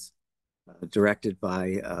Society was directed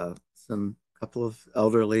by couple of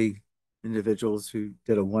elderly individuals who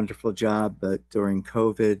did a wonderful job, but during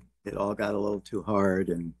COVID, it all got a little too hard,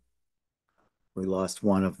 and we lost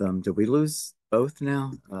one of them. Did we lose both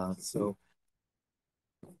now? So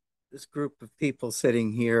this group of people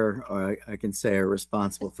sitting here, I can say, are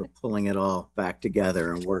responsible for pulling it all back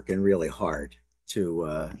together and working really hard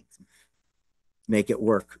to make it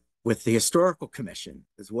work with the Historical Commission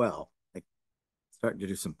as well, like starting to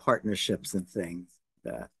do some partnerships and things.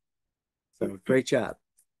 So great job.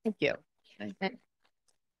 Thank you.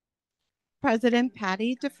 President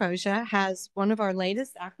Patty DeFrosia has one of our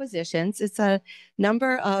latest acquisitions. It's a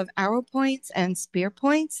number of arrow points and spear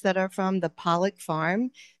points that are from the Pollock Farm.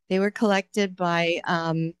 They were collected by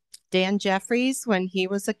Dan Jeffries when he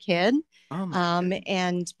was a kid.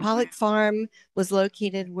 And Pollock Farm was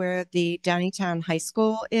located where the Downingtown High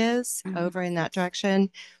School is, over in that direction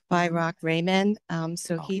by Rock Raymond.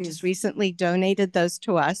 So he just recently donated those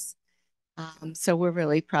to us. So we're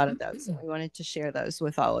really proud of those. We wanted to share those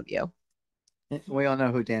with all of you. We all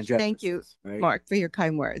know who Dan Jeffries Thank you, is, right? Mark, for your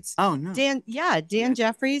kind words. Oh, no. Dan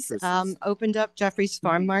Jeffries opened up Jeffries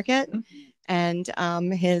Farm Market, and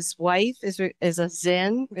his wife is a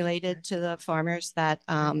Zinn related to the farmers that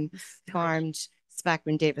farmed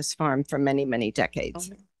Spackman Davis Farm for many, many decades.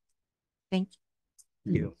 Thank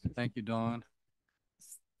you. Thank you, Dawn.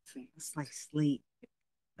 It's like sleep.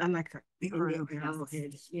 I like the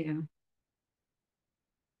arrowhead. Yeah.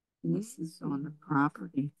 This is on the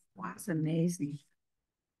property. Wow, it's amazing.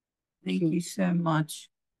 Thank you so much.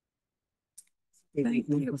 Thank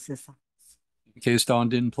you. In case Dawn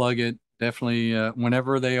didn't plug it, definitely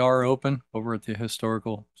whenever they are open over at the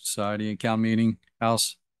Historical Society and Count Meeting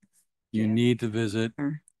House, you need to visit.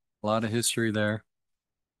 A lot of history there.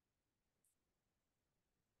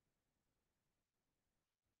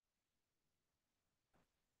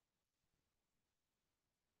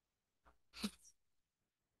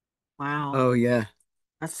 Wow. Oh, yeah.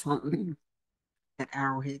 That's something. At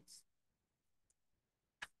arrowheads.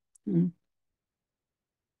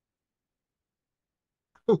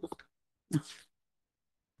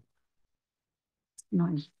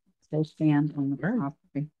 Nice. They stand on the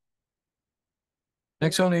property.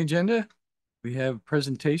 Next on the agenda, we have a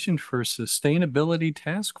presentation for Sustainability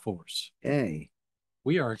Task Force. Hey.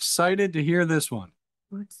 We are excited to hear this one.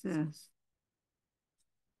 What's this?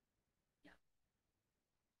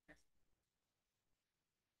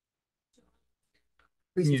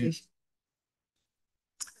 Presentation.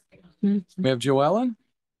 We have Joellen.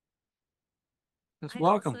 Yes,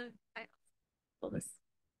 welcome.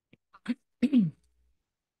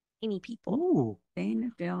 Any people. Ooh.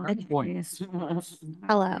 Dana Dell. Good point.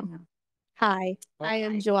 Hello. Hi, I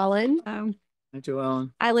am Joellen. Hi,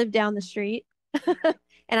 Joellen. I live down the street.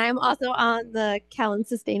 And I'm also on the Callan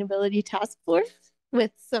Sustainability Task Force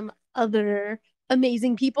with some other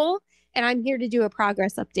amazing people. And I'm here to do a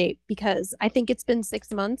progress update because I think it's been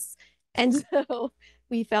 6 months. And so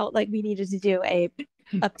we felt like we needed to do a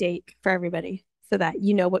update for everybody so that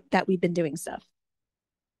you know that we've been doing stuff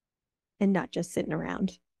and not just sitting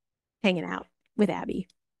around hanging out with Abby.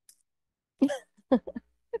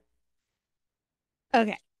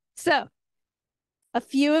 Okay, so a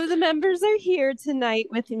few of the members are here tonight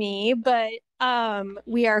with me, but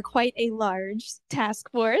we are quite a large task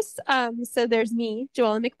force. So there's me,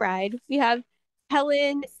 Joellen McBride. We have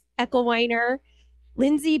Helen Eckelweiner,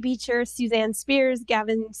 Lindsay Beecher, Suzanne Spears,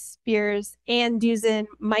 Gavin Spears, Ann Dusen,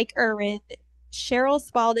 Mike Irwin, Cheryl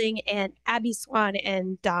Spalding, and Abby Swan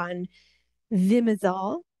and Don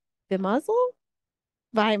Vimazal.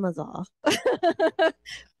 Vimazal.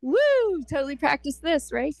 Woo! Totally practiced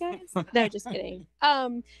this, right, guys? No, just kidding.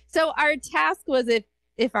 So our task was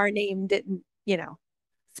if our name didn't,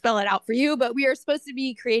 spell it out for you, but we are supposed to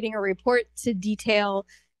be creating a report to detail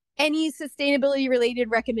any sustainability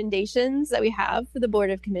related recommendations that we have for the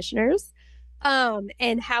Board of Commissioners.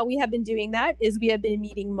 And how we have been doing that is we have been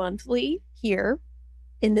meeting monthly here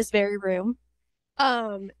in this very room,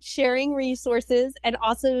 sharing resources and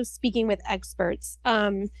also speaking with experts.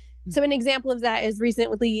 So an example of that is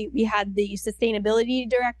recently we had the sustainability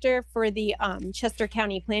director for the Chester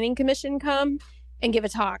County Planning Commission come and give a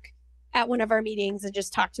talk at one of our meetings and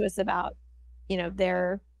just talk to us about,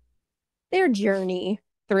 their journey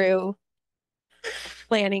through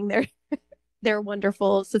planning their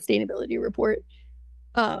wonderful sustainability report.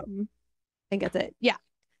 I think that's it. Yeah.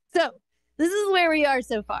 So this is where we are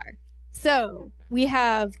so far. So we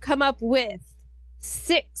have come up with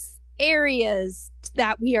 6 areas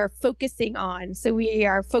that we are focusing on. So we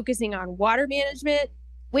are focusing on water management,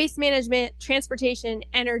 waste management, transportation,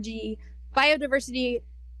 energy, biodiversity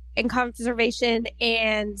and conservation,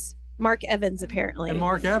 and Mark Evans, apparently. And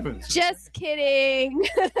Mark Evans. Just kidding.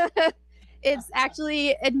 It's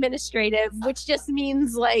actually administrative, which just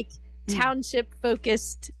means like township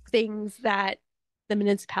focused things that the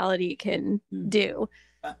municipality can do.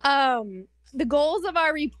 The goals of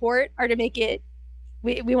our report are to make it,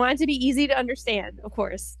 we want it to be easy to understand, of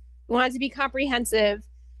course. We want it to be comprehensive,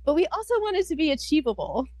 but we also want it to be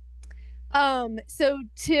achievable. So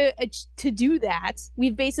to do that,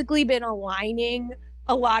 we've basically been aligning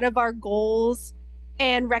a lot of our goals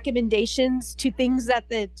and recommendations to things that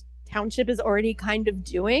the township is already kind of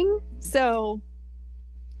doing. So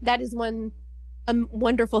that is one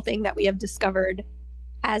wonderful thing that we have discovered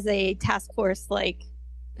as a task force. Like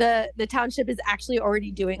the township is actually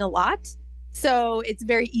already doing a lot. So it's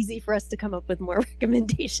very easy for us to come up with more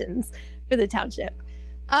recommendations for the township.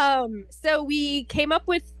 So we came up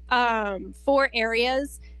with 4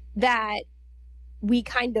 areas that we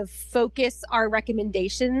kind of focus our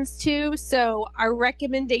recommendations to. So our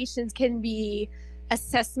recommendations can be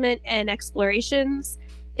assessment and explorations.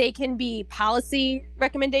 They can be policy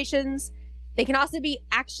recommendations. They can also be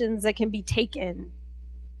actions that can be taken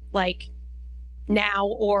like now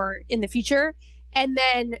or in the future. And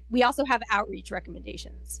then we also have outreach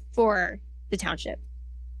recommendations for the township.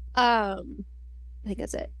 I think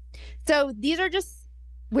that's it. So these are just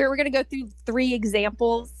where we're going to go through 3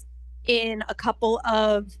 examples in a couple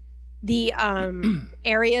of the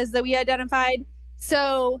areas that we identified.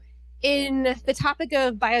 So in the topic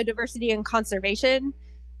of biodiversity and conservation,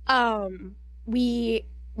 we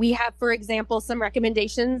have, for example, some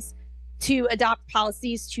recommendations to adopt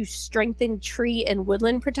policies to strengthen tree and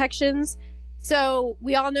woodland protections. So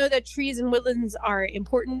we all know that trees and woodlands are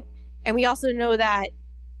important, and we also know that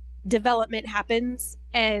development happens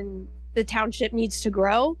and the township needs to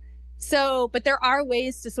grow. So, but there are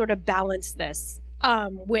ways to sort of balance this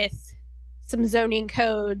with some zoning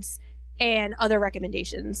codes and other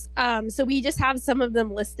recommendations. So we just have some of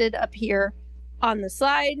them listed up here on the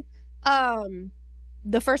slide.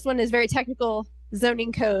 The first one is very technical,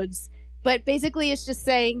 zoning codes, but basically it's just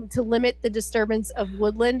saying to limit the disturbance of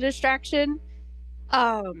woodland distraction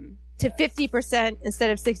to 50%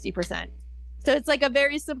 instead of 60%. So it's like a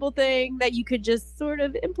very simple thing that you could just sort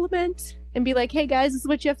of implement and be like, hey guys, this is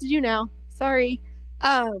what you have to do now. Sorry.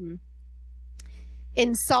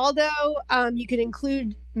 In Saldo, you could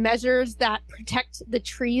include measures that protect the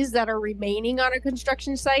trees that are remaining on a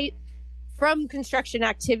construction site from construction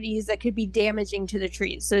activities that could be damaging to the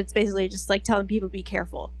trees. So it's basically just like telling people, be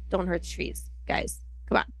careful, don't hurt the trees, guys,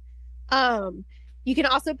 come on. You can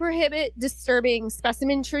also prohibit disturbing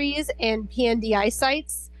specimen trees and PNDI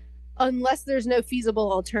sites unless there's no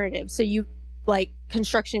feasible alternative. So you, like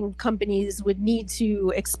construction companies would need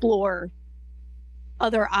to explore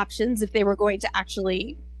other options if they were going to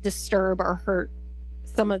actually disturb or hurt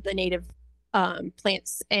some of the native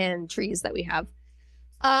plants and trees that we have.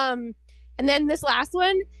 And then this last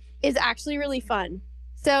one is actually really fun.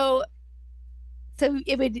 So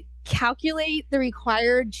it would calculate the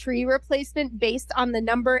required tree replacement based on the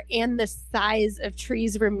number and the size of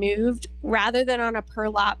trees removed rather than on a per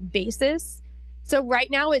lot basis. So right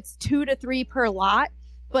now it's 2 to 3 per lot,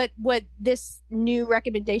 but what this new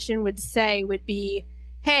recommendation would say would be,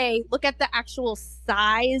 hey, look at the actual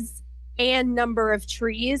size and number of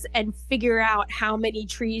trees and figure out how many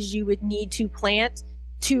trees you would need to plant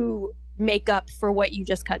to make up for what you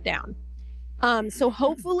just cut down. So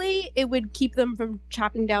hopefully it would keep them from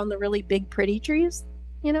chopping down the really big, pretty trees,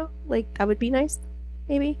 you know, like that would be nice,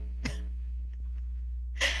 maybe.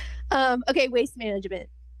 Okay, waste management,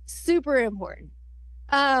 super important.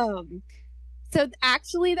 So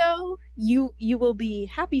actually though, you will be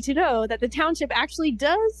happy to know that the township actually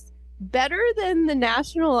does better than the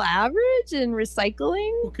national average in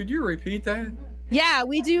recycling. Well, could you repeat that? Yeah,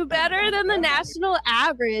 we do better than the national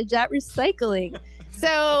average at recycling.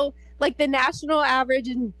 So like the national average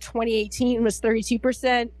in 2018 was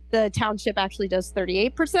 32%. The township actually does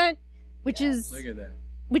 38%, which is, Look at that.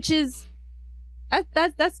 which is,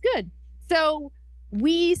 that's good. So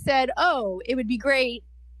we said, oh, it would be great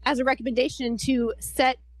as a recommendation to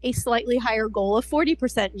set a slightly higher goal of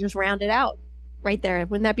 40% and just round it out right there.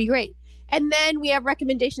 Wouldn't that be great? And then we have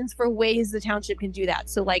recommendations for ways the township can do that.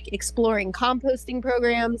 So like exploring composting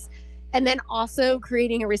programs, and then also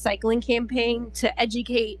creating a recycling campaign to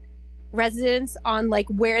educate residents on like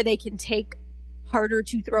where they can take harder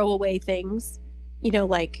to throw away things, you know,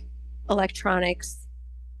 like electronics,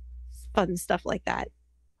 fun stuff like that.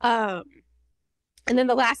 And then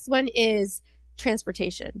the last one is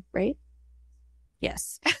transportation, right?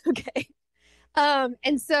 Yes. Okay.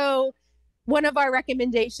 And so one of our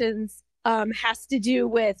recommendations has to do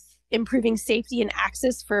with improving safety and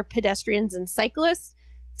access for pedestrians and cyclists.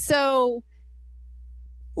 So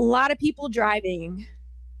a lot of people driving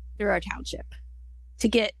through our township to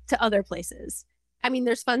get to other places. I mean,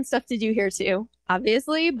 there's fun stuff to do here too,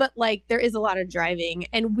 obviously, but like there is a lot of driving,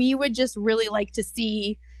 and we would just really like to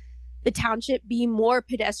see the township be more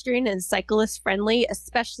pedestrian and cyclist friendly,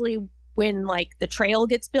 especially when like the trail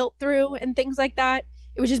gets built through and things like that.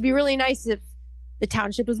 It would just be really nice if the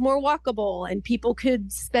township was more walkable and people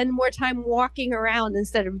could spend more time walking around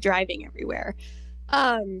instead of driving everywhere.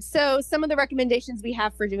 So some of the recommendations we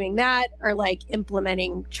have for doing that are like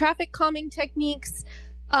implementing traffic calming techniques,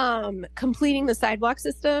 completing the sidewalk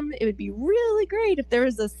system. It would be really great if there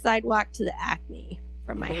was a sidewalk to the Acme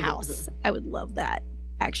from my house. I would love that,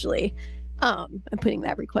 actually. I'm putting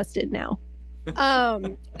that request in now.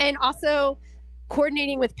 And also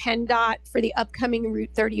coordinating with PennDOT for the upcoming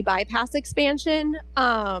Route 30 bypass expansion,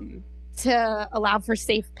 to allow for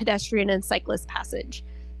safe pedestrian and cyclist passage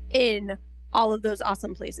in all of those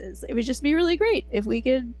awesome places. It would just be really great if we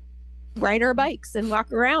could ride our bikes and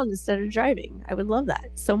walk around instead of driving. I would love that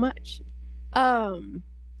so much.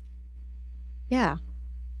 Yeah.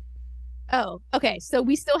 Oh, okay. So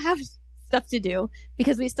we still have stuff to do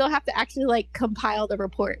because we still have to actually like compile the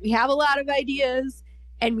report. We have a lot of ideas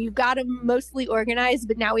and we've got them mostly organized,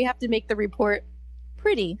 but now we have to make the report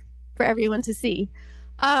pretty for everyone to see.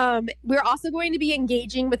 We're also going to be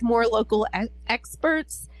engaging with more local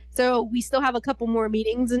experts. So we still have a couple more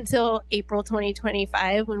meetings until April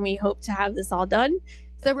 2025 when we hope to have this all done.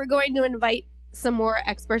 So we're going to invite some more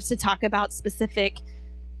experts to talk about specific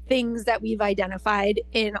things that we've identified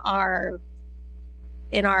in our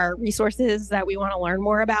resources that we want to learn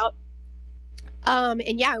more about.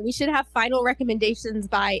 And yeah, we should have final recommendations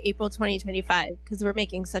by April 2025 because we're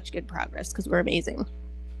making such good progress because we're amazing.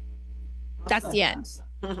 That's the end.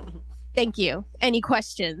 Thank you. Any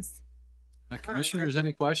questions? Commissioners,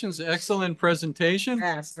 any questions? Excellent presentation.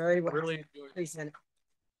 Yes, very well. Really enjoyed it. Present.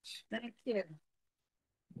 Thank you.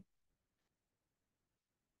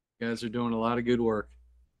 You guys are doing a lot of good work.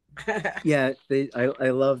 Yeah, I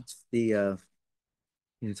loved the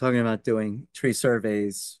talking about doing tree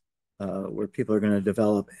surveys where people are going to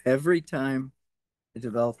develop every time a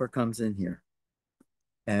developer comes in here.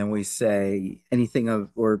 And we say anything of,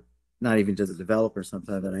 or not even just a developer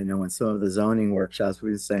sometimes, but I know in some of the zoning workshops,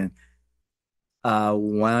 we were saying,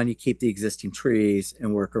 why don't you keep the existing trees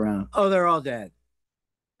and work around? Oh, they're all dead.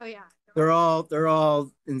 Oh yeah. They're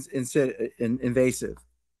all invasive.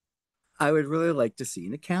 I would really like to see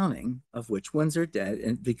an accounting of which ones are dead,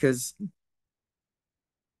 and because,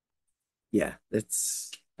 yeah,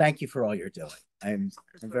 thank you for all you're doing. I'm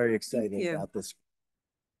very excited about this.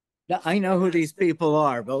 Now, I know who these people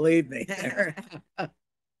are, believe me.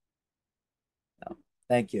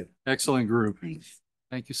 Thank you. Excellent group. Thanks.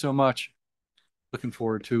 Thank you so much. Looking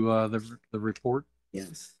forward to the report.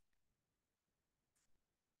 Yes.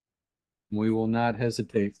 We will not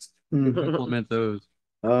hesitate to implement those.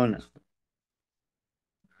 Oh, no.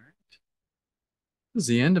 This is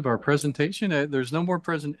the end of our presentation. There's no more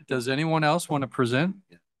present. Does anyone else want to present?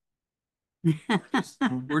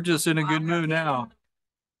 We're just in a good mood now.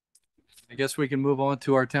 I guess we can move on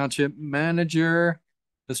to our township manager,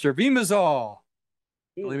 Mr. Vimazal.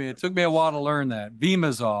 Believe me, it took me a while to learn that.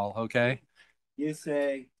 Vimazal, okay? You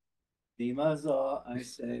say Vimazal, I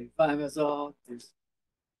say Vimazal.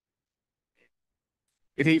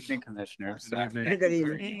 Good evening, Commissioners. Good evening. Good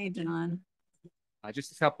evening. Hey, John.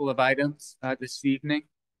 Just a couple of items this evening.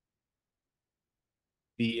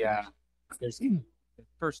 There's the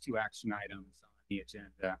first two action items on the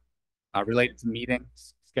agenda related to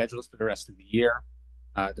meetings schedules for the rest of the year.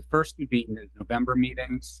 The first would be the November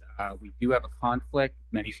meetings. We do have a conflict.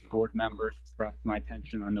 Many board members brought to my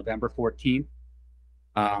attention on November 14th.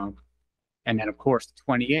 And then, of course, the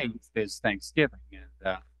 28th is Thanksgiving.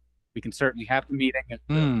 And we can certainly have the meeting if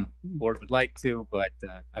the board would like to, but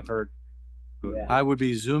I've heard I would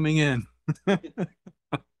be zooming in.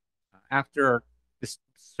 after this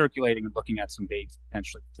circulating and looking at some dates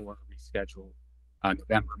potentially for a rescheduled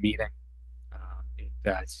November meeting.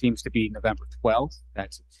 It seems to be November 12th.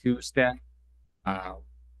 That's a Tuesday.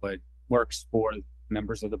 But works for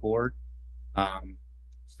members of the board.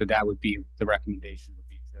 So that would be the recommendation would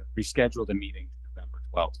be to reschedule the meeting to November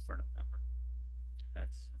 12th for November.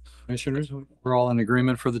 That's Commissioners, we're all in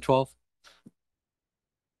agreement for the 12th?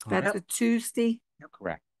 That's a Tuesday.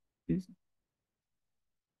 correct.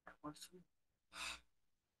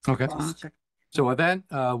 Okay. So with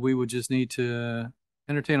that, we would just need to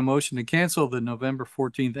entertain a motion to cancel the November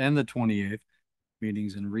 14th and the 28th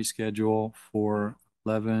meetings and reschedule for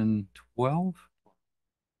 11/12.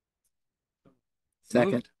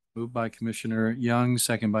 Second. Moved by Commissioner Young,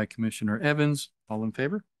 second by Commissioner Evans. All in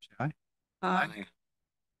favor? Say aye.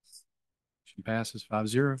 Motion passes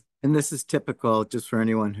 5-0. And this is typical, just for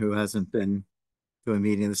anyone who hasn't been to a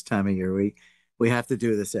meeting this time of year. We have to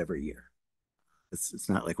do this every year. It's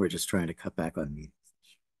not like we're just trying to cut back on meetings.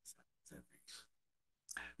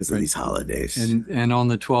 Because of these holidays. And on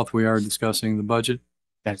the 12th, we are discussing the budget.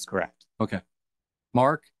 That's correct. Okay.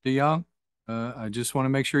 Mark DeYoung, I just want to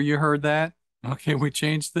make sure you heard that. Okay, we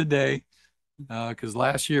changed the day because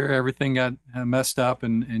last year everything got messed up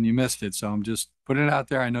and you missed it. So I'm just putting it out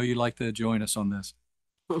there. I know you'd like to join us on this.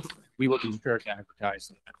 We will be sure to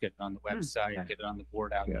advertise, get it on the website, get it on the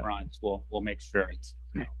board out front. We'll make sure it's,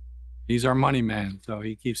 He's our money man, so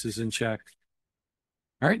he keeps us in check.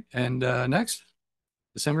 All right, and next,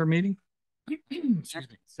 December meeting. It's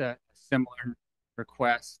a similar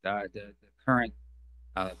request. The current,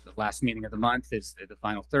 the last meeting of the month is the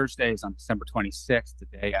final Thursday is on December 26th, the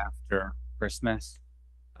day after Christmas.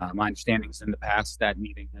 My understanding is in the past that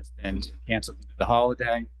meeting has been canceled due to the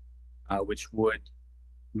holiday, which would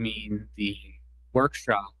mean the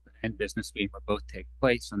workshop and business meeting will both take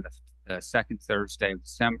place on the second Thursday of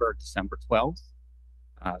December, December 12th.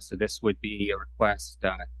 So this would be a request,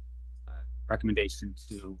 recommendation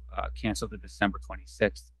to cancel the December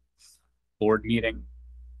 26th board meeting.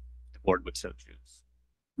 The board would so choose.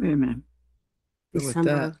 Wait a minute. Good with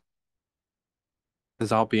that.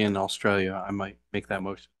 Because I'll be in Australia, I might make that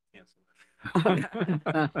motion. And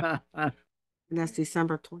that's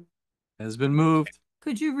December 20th. Has been moved.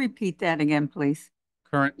 Could you repeat that again, please?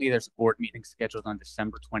 Currently, there's a board meeting scheduled on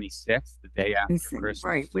December 26th, the day after Christmas.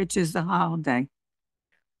 Right, which is the holiday.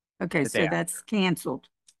 Okay, The so day that's canceled.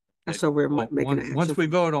 That's what we're making. an Once action. we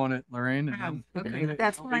vote on it, Lorraine, and then- Okay,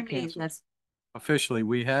 that's what I mean. That's officially,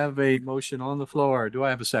 we have a motion on the floor. Do I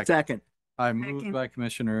have a second? Second. I moved Second. by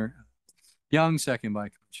Commissioner Young, second by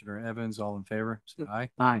Commissioner Evans. All in favor? Say aye.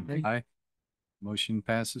 Aye. Aye. Motion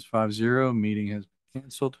passes 5-0. Meeting has been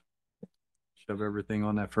canceled. Shove everything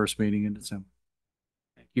on that first meeting in December.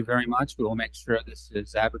 Thank you very much. We will make sure this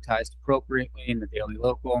is advertised appropriately in the Daily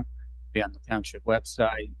Local, be on the township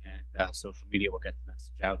website, and social media will get the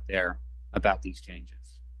message out there about these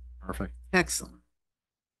changes. Perfect. Excellent.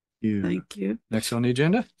 thank you. Next on the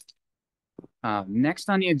agenda? Next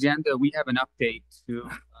on the agenda, we have an update to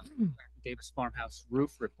Davis Farmhouse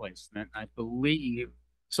roof replacement. I believe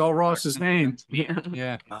Saw Ross's name. Yeah.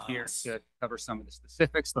 Yeah. Here to cover some of the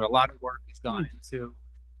specifics, but a lot of work has gone into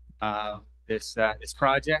this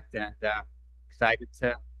project, and excited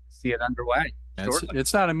to see it underway. shortly.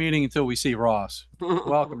 It's not a meeting until we see Ross.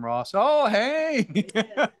 Welcome, Ross. Oh, hey.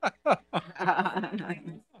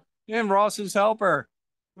 And Ross's helper.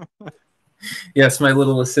 Yes, my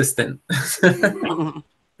little assistant.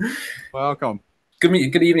 Welcome.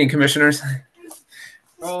 Good evening, commissioners.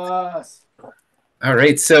 All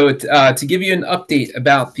right, so to give you an update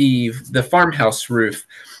about the farmhouse roof,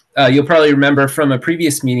 you'll probably remember from a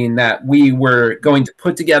previous meeting that we were going to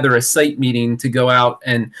put together a site meeting to go out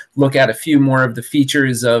and look at a few more of the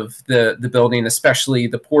features of the building, especially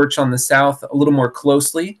the porch on the south, a little more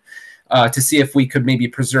closely, to see if we could maybe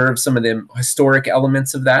preserve some of the historic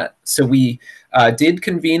elements of that. So we did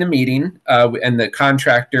convene a meeting, and the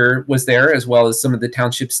contractor was there, as well as some of the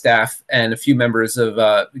township staff and a few members of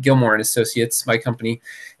Gilmore and Associates, my company.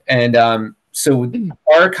 And so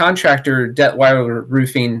our contractor, Detweiler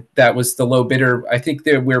Roofing, that was the low bidder. I think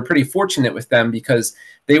we were pretty fortunate with them because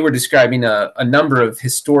they were describing a number of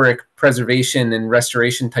historic preservation and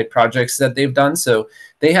restoration type projects that they've done. So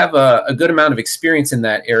they have a good amount of experience in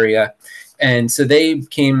that area. And so they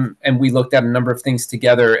came and we looked at a number of things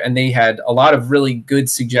together, and they had a lot of really good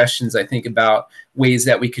suggestions, I think, about ways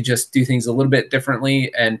that we could just do things a little bit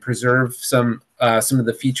differently and preserve some of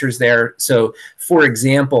the features there. So, for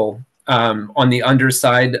example, on the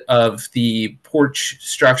underside of the porch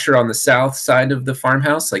structure on the south side of the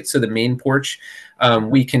farmhouse, like so the main porch,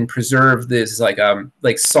 we can preserve this like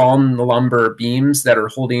sawn lumber beams that are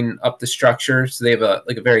holding up the structure. So they have a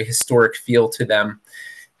very historic feel to them.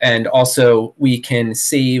 And also we can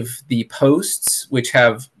save the posts, which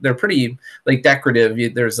they're pretty like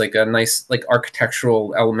decorative. There's like a nice like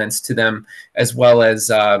architectural elements to them, as well as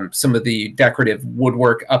some of the decorative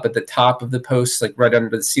woodwork up at the top of the posts, like right under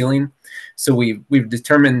the ceiling. So we've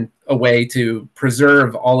determined a way to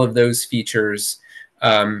preserve all of those features.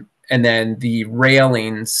 And then the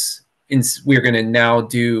railings, we're going to now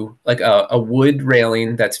do like a wood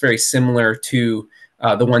railing that's very similar to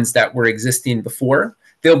the ones that were existing before.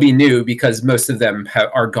 They'll be new because most of them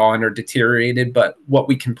are gone or deteriorated, but what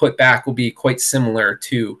we can put back will be quite similar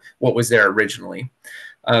to what was there originally.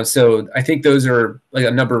 So I think those are like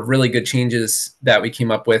a number of really good changes that we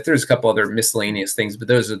came up with. There's a couple other miscellaneous things, but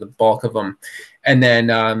those are the bulk of them. And then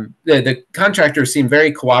the contractors seemed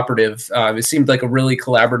very cooperative. It seemed like a really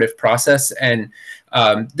collaborative process. And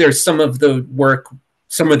there's some of the work,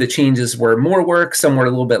 some of the changes were more work, some were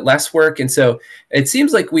a little bit less work. And so it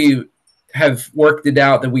seems like we have worked it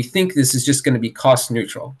out that we think this is just going to be cost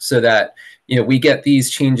neutral, so that we get these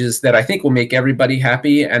changes that I think will make everybody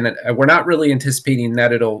happy, and we're not really anticipating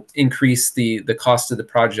that it'll increase the cost of the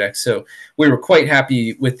project. So we were quite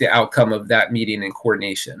happy with the outcome of that meeting and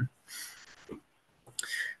coordination.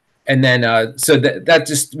 And then so that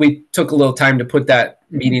just, we took a little time to put that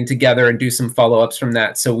meeting together and do some follow-ups from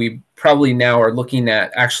that. So we probably now are looking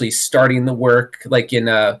at actually starting the work like in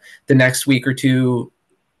the next week or two,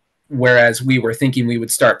 whereas we were thinking we would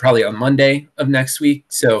start probably on Monday of next week.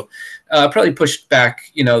 So probably pushed back,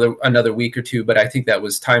 another week or two, but I think that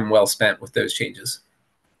was time well spent with those changes.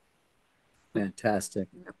 Fantastic.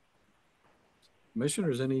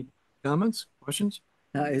 Commissioners, any comments, questions?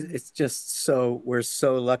 No, it's just we're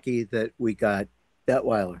so lucky that we got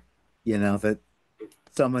Detweiler, that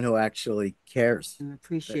someone who actually cares. And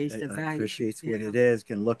appreciates the value. Appreciates what it is,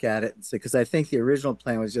 can look at it and say, because I think the original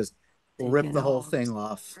plan was just rip the whole thing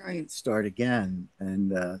off, right, start again.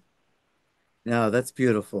 And no, that's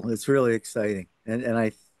beautiful. It's really exciting. And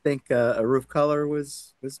I think a roof color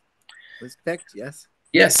was picked.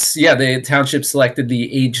 Yes, yeah, the township selected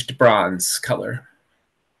the aged bronze color.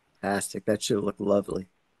 Fantastic. That should look lovely.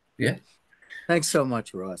 Yeah, thanks so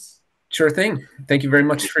much, Ross. Sure thing. Thank you very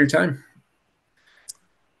much for your time.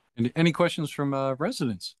 And any questions from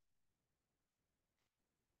residents?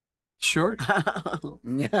 Sure.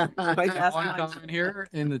 Yeah. One comment here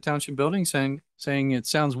in the township building saying it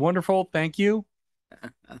sounds wonderful. Thank you.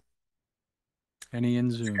 Any in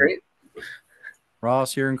Zoom? Great.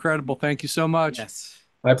 Ross, you're incredible. Thank you so much. Yes.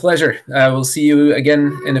 My pleasure. We'll see you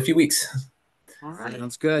again in a few weeks. All right.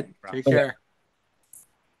 Sounds good. Take care.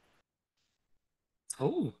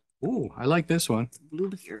 Oh, I like this one. Blue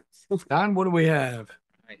here. Don, what do we have?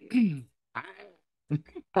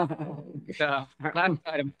 Last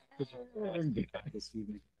item this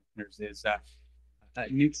evening is a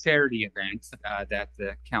new charity event that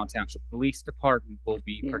the Count Township Police Department will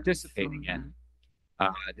be participating in.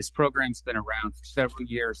 This program's been around for several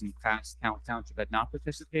years. In the past, Count Township had not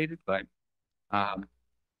participated, but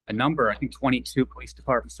a number, I think 22 police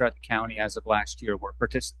departments throughout the county as of last year were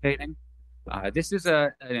participating. This is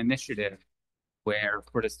an initiative where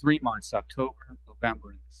for the 3 months, October, November,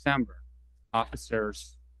 and December,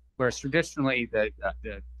 officers, whereas traditionally the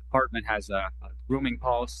department has a grooming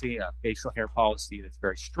policy, a facial hair policy that's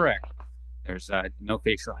very strict. There's no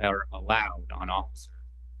facial hair allowed on officers.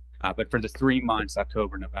 But for the 3 months,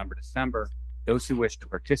 October, November, December, those who wish to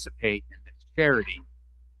participate in this charity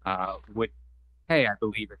would pay, I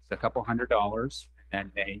believe it's a couple $100s,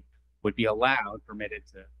 and they would be permitted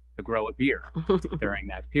to grow a beer during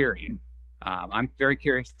that period. I'm very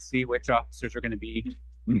curious to see which officers are going to be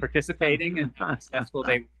participating and how successful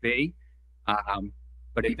they will be.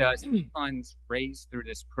 But it does, funds raised through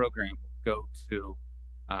this program will go to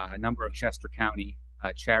a number of Chester County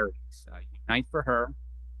charities. Unite for Her,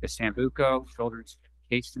 the Sambuco Children's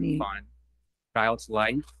Education Fund, Child's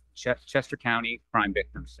Life, Chester County Crime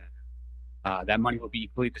Victim Center. That money will be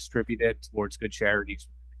equally distributed towards good charities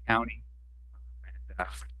in the county. And,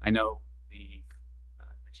 I know the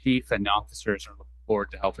chief and the officers are looking forward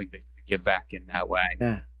to helping to give back in that way.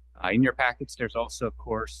 Yeah. In your packets, there's also, of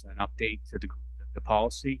course, an update to the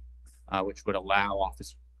policy, which would allow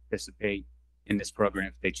officers to participate in this program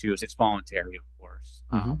if they choose. It's voluntary, of course.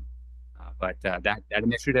 But that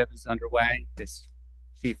initiative is underway. This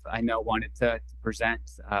chief, I know, wanted to present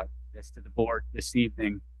this to the board this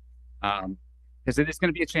evening because it is going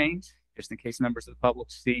to be a change, just in case members of the public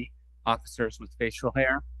see officers with facial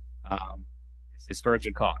hair. It's for a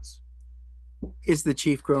good cause. Is the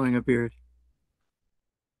chief growing a beard?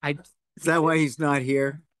 Is that why he's not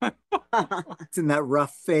here? It's in that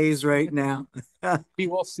rough phase right now. We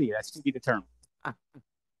will see. That's to be determined.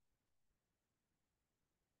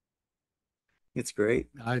 It's great.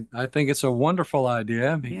 I think it's a wonderful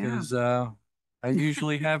idea because I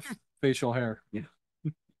usually have facial hair. Yeah.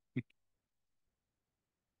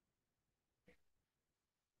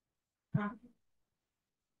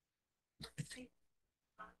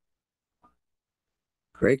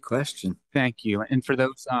 Great question. Thank you. And for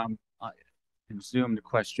those in Zoom, the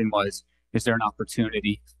question was, is there an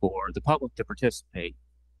opportunity for the public to participate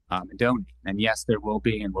and donate? And yes, there will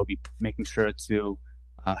be, and we'll be making sure to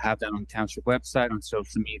have that on the township website, on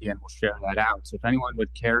social media, and we'll share that out. So if anyone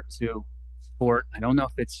would care to support, I don't know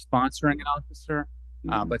if it's sponsoring an officer,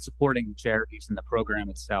 but supporting charities in the program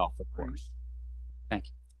itself, of course. Thank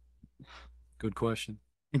you. Good question.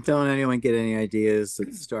 And don't anyone get any ideas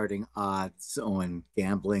of starting odds on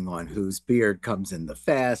gambling on whose beard comes in the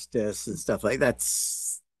fastest and stuff like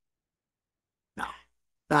that's no,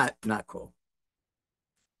 not cool.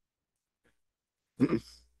 All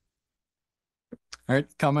right,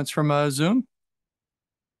 comments from Zoom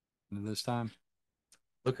this time.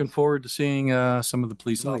 Looking forward to seeing some of the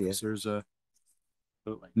police officers.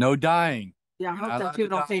 No dying. Yeah, I hope Not that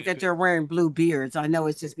people allowed don't to think die. that they're wearing blue beards. I know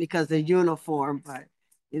it's just because they're uniform, but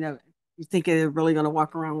you know, you think they're really gonna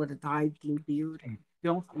walk around with a dyed blue beard?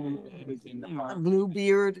 A blue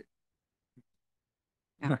beard.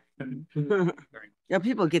 Yeah. Yeah,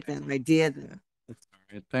 people get that idea. All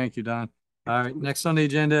right, thank you, Don. All right, next on the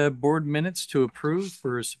agenda, board minutes to approve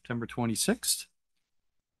for September 26th.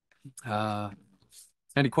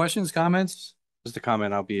 Any questions, comments? Just a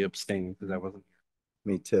comment, I'll be abstaining because I wasn't here.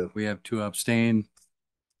 Me too. We have 2 abstain,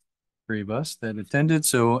 3 of us that attended,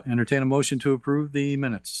 so entertain a motion to approve the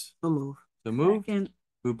minutes. I'll move. So moved.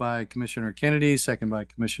 Moved by Commissioner Kennedy, second by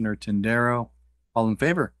Commissioner Tindaro. All in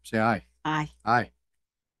favor, say aye. Aye. Aye.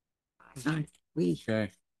 Aye. We.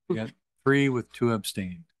 Okay, we got 3 with 2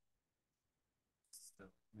 abstained.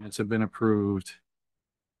 Minutes have been approved.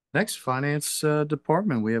 Next, Finance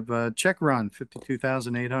Department, we have a check run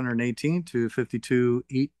 52,818 to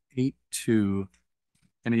 52,882.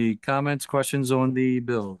 Any comments, questions on the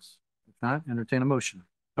bills? If not, entertain a motion.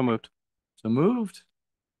 So moved. So moved.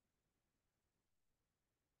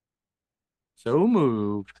 So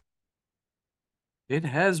moved. It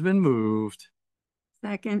has been moved.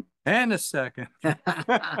 Second. And a second.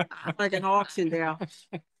 Like an auction there.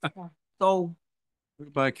 So.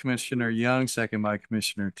 Moved by Commissioner Young, second by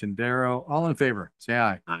Commissioner Tindaro. All in favor, say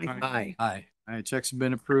aye. Aye. Aye. All right, checks have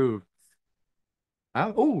been approved.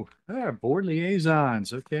 Board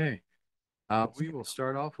liaisons. Okay. We will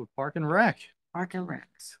start off with Park and Rec. Park and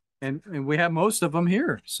Recs. And we have most of them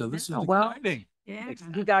here. So this is Well, exciting. Yeah.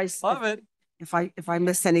 You guys, Love it. if I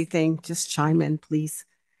miss anything, just chime in, please.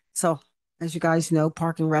 So as you guys know,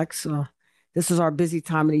 Park and Recs, this is our busy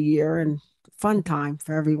time of the year and fun time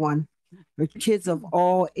for everyone. For kids of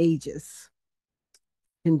all ages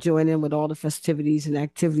can join in with all the festivities and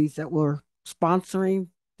activities that we're sponsoring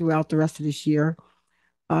throughout the rest of this year.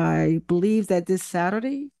 I believe that this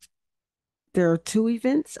Saturday, there are 2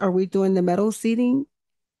 events. Are we doing the meadow seating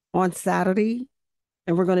on Saturday?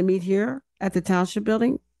 And we're going to meet here at the Township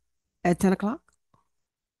Building at 10 o'clock?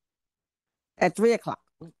 At 3 o'clock.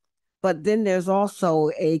 But then there's also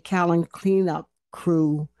a Callan cleanup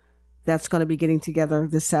crew that's going to be getting together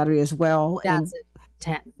this Saturday as well. That's and at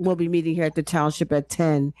 10. we'll be meeting here at the Township at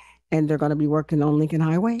 10, and they're going to be working on Lincoln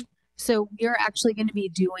Highway. So we're actually going to be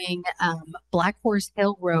doing Black Horse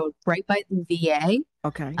Hill Road right by the VA.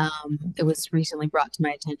 Okay. It was recently brought to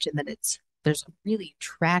my attention that there's a really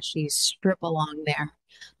trashy strip along there.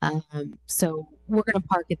 So we're going to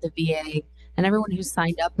park at the VA, and everyone who's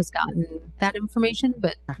signed up has gotten that information,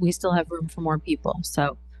 but we still have room for more people.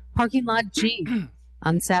 So parking lot G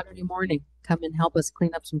on Saturday morning, come and help us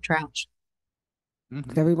clean up some trash.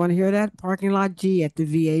 Did everyone hear that? Parking lot G at the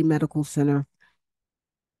VA Medical Center.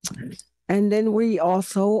 And then we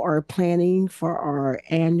also are planning for our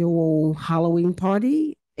annual Halloween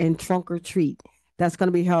party and trunk or treat. That's going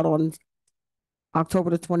to be held on October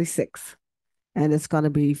the 26th. And it's going to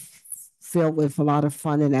be filled with a lot of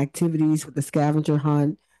fun and activities with the scavenger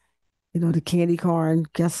hunt, you know, the candy corn,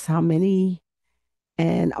 guess how many.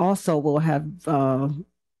 And also we'll have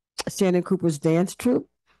Shannon Cooper's dance troupe.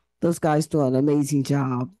 Those guys do an amazing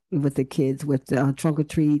job with the kids with the trunk or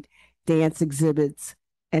treat, dance exhibits,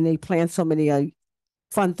 and they plan so many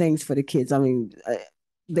fun things for the kids. I mean,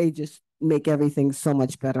 they just make everything so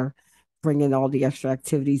much better, bringing all the extra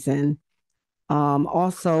activities in.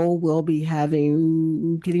 Also, we'll be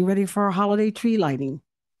getting ready for our holiday tree lighting,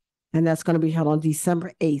 and that's going to be held on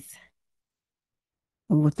December 8th.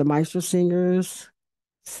 And with the Maestro Singers,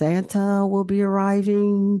 Santa will be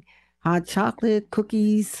arriving, hot chocolate,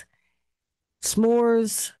 cookies,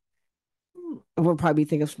 s'mores. We'll probably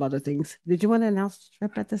think of some other things. Did you want to announce the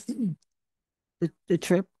trip at this? The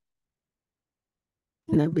trip?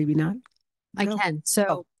 No, maybe not. I can.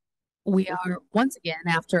 So we are once again,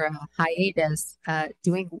 after a hiatus,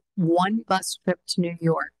 doing one bus trip to New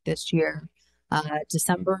York this year,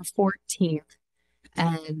 December 14th.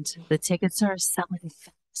 And the tickets are selling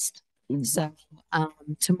fast. So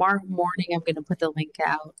tomorrow morning, I'm going to put the link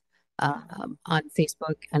out on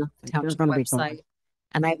Facebook and on the township website.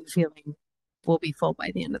 And I have a feeling we'll be full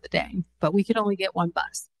by the end of the day. But we could only get one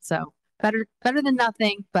bus. So better than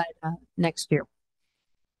nothing. But next year,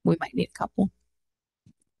 we might need a couple.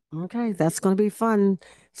 Okay, that's going to be fun.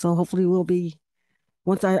 So hopefully we'll be,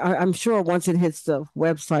 I'm sure once it hits the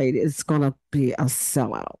website, it's going to be a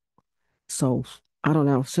sellout. So I don't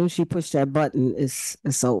know. As soon as she pushed that button,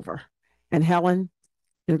 it's over. And Helen,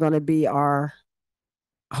 you're going to be our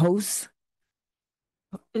host.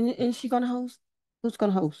 Is she going to host? Who's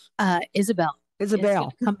going to host? Isabel.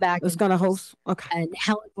 Isabel. Come back. Is going to host. Okay. And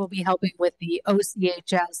Helen will be helping with the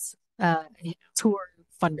OCHS tour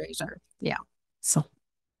fundraiser. Yeah. So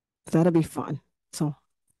that'll be fun. So,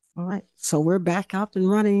 all right. So we're back up and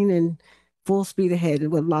running and full speed ahead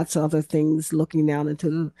with lots of other things, looking down into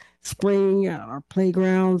the spring, our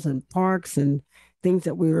playgrounds and parks and things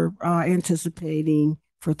that we're anticipating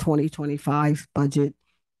for 2025 budget.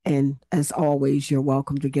 And as always, you're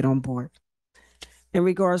welcome to get on board. In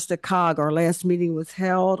regards to COG, our last meeting was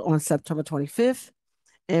held on September 25th.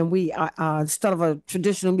 And we, instead of a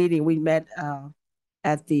traditional meeting, we met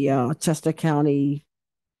at the Chester County,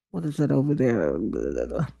 what is it over there?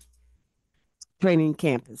 Training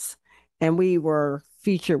campus. And we were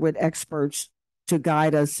featured with experts to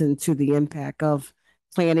guide us into the impact of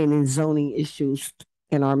planning and zoning issues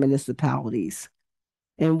in our municipalities.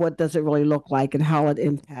 And what does it really look like and how it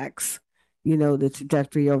impacts, you know, the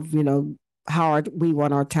trajectory of, you know, how we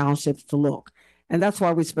want our townships to look. And that's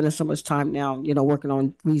why we're spending so much time now, you know, working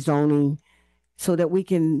on rezoning so that we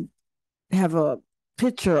can have a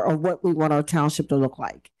picture of what we want our township to look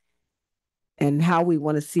like and how we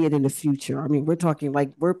want to see it in the future. I mean, we're talking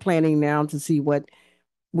like we're planning now to see what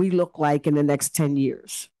we look like in the next 10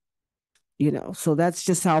 years. You know, so that's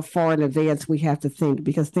just how far in advance we have to think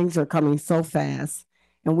because things are coming so fast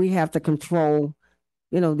and we have to control,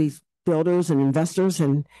 you know, these builders and investors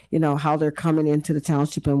and, you know, how they're coming into the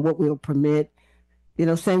township and what we'll permit. You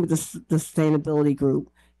know, same with the sustainability group.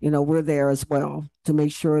 You know, we're there as well to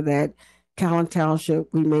make sure that Callan Township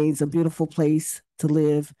remains a beautiful place to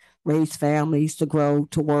live, raise families, to grow,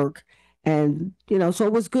 to work. And, you know, so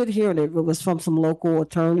it was good hearing it. It was from some local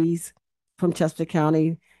attorneys from Chester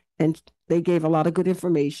County, and they gave a lot of good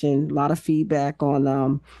information, a lot of feedback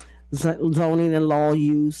on zoning and law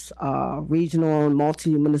use, regional and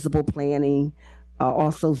multi-municipal planning,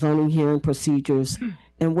 also zoning hearing procedures,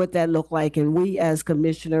 and what that looked like. And we as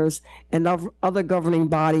commissioners and other governing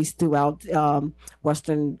bodies throughout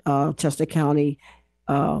Western Chester County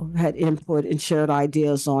had input and shared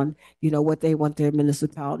ideas on, you know, what they want their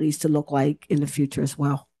municipalities to look like in the future as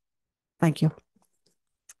well. Thank you.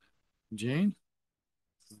 Jane,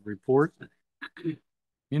 report.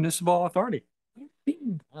 Municipal Authority.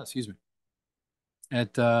 Oh, excuse me.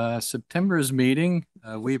 At September's meeting,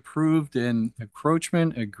 we approved an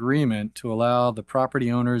encroachment agreement to allow the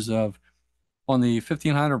property owners on the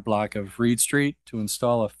 1500 block of Reed Street to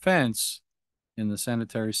install a fence in the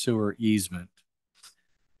sanitary sewer easement.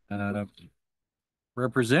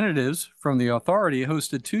 representatives from the authority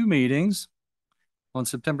hosted 2 meetings on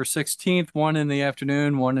September 16th, one in the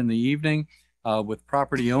afternoon, one in the evening, with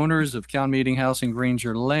property owners of Town Meeting House in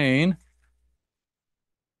Granger Lane.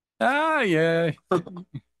 Ah, yeah.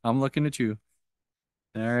 I'm looking at you.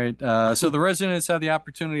 All right. So the residents had the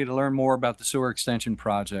opportunity to learn more about the sewer extension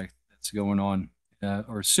project that's going on,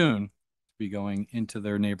 or soon to be going into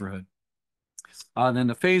their neighborhood. Then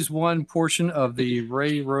the phase 1 portion of the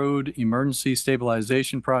Ray Road Emergency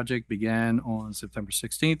Stabilization Project began on September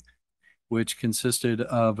 16th, which consisted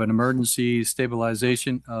of an emergency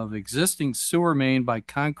stabilization of existing sewer main by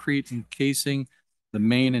concrete encasing the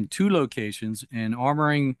main in 2 locations and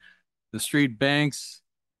armoring the street banks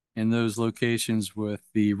in those locations with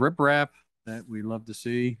the riprap that we love to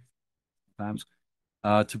see sometimes,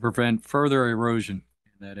 to prevent further erosion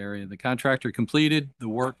in that area. The contractor completed the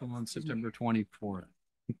work on September 24th.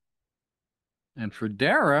 And for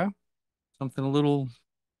Dara, something a little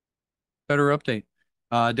better update.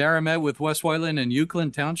 Dara met with West Whiteland and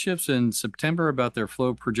Euclid Townships in September about their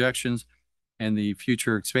flow projections and the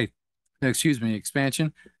future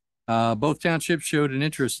expansion. Both townships showed an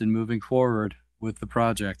interest in moving forward with the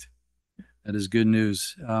project. That is good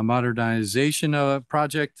news. Modernization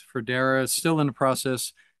project for Dara is still in the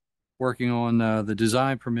process, working on the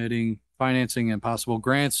design, permitting, financing, and possible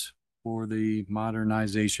grants for the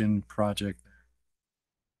modernization project.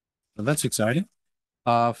 So that's exciting.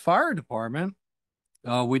 Fire department.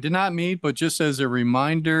 We did not meet, but just as a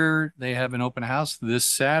reminder, they have an open house this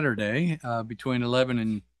Saturday between 11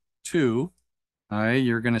 and 2. All right,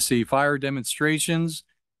 you're going to see fire demonstrations,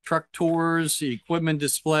 truck tours, equipment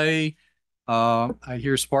display. I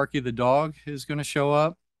hear Sparky the dog is going to show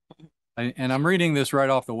up. And I'm reading this right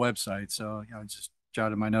off the website, so I just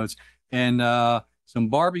jotted my notes. And some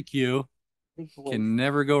barbecue. Can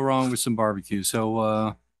never go wrong with some barbecue.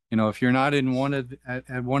 So, you know, if you're not in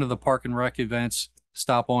at one of the Park and Rec events,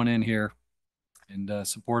 stop on in here and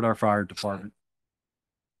support our fire department.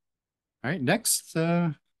 All right, next,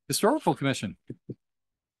 Historical Commission.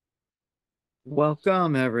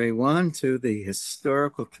 Welcome everyone to the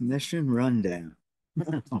Historical Commission rundown.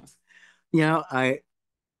 You know,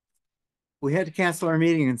 we had to cancel our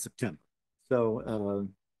meeting in September, so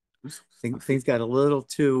things got a little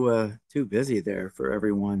too busy there for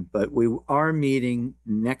everyone. But we are meeting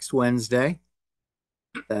next Wednesday.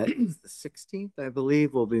 That is the 16th, I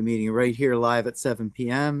believe. We'll be meeting right here live at 7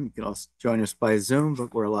 p.m. You can also join us by Zoom,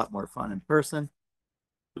 but we're a lot more fun in person.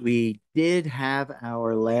 We did have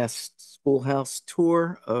our last schoolhouse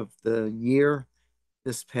tour of the year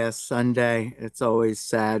this past Sunday. It's always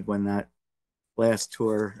sad when that last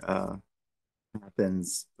tour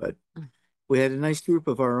happens, but we had a nice group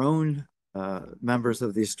of our own members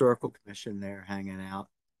of the Historical Commission there hanging out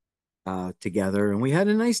together, and we had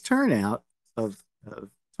a nice turnout of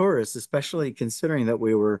tourists, especially considering that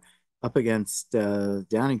we were up against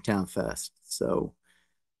Downingtown Fest. So,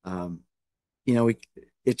 you know,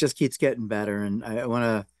 it just keeps getting better. And I want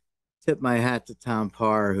to tip my hat to Tom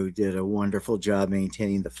Parr, who did a wonderful job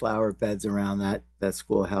maintaining the flower beds around that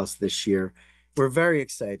schoolhouse this year. We're very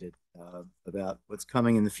excited about what's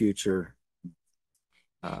coming in the future.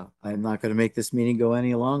 I'm not going to make this meeting go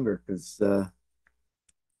any longer because I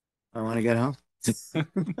want to get home.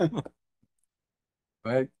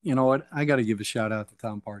 But you know what? I got to give a shout out to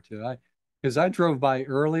Tom Parr too. Because I drove by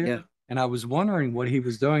earlier. Yeah. And I was wondering what he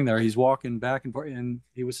was doing there. He's walking back and forth, and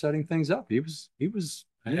he was setting things up. He was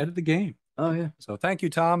ahead of the game. Oh yeah. So thank you,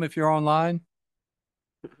 Tom, if you're online.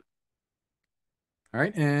 All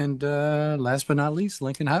right, and last but not least,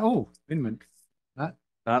 Lincoln High. Oh, wait a minute.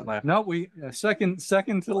 Not last. No, we second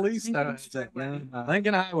to least.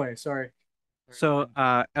 Lincoln Highway. Sorry. So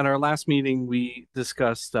at our last meeting, we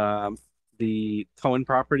discussed the Cohen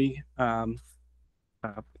property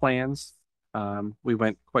plans. We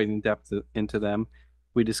went quite in depth into them.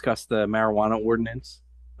 We discussed the marijuana ordinance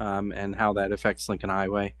and how that affects Lincoln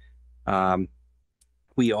Highway.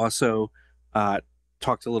 We also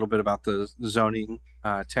talked a little bit about the zoning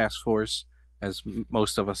task force, as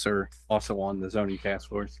most of us are also on the zoning task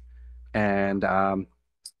force. And what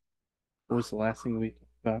was the last thing we talked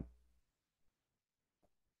about?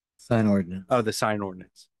 Sign ordinance. Oh, the sign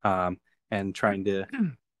ordinance. And trying to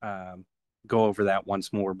go over that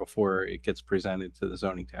once more before it gets presented to the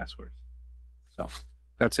zoning task force. So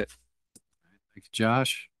that's it. Thank you,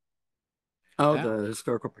 Josh. Oh, Yeah. the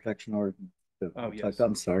historical protection ordinance. Oh, yes.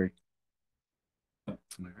 I'm sorry. All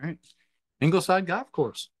right. Ingleside Golf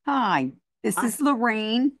Course. Hi, this is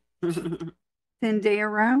Lorraine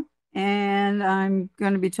Tindaro, and I'm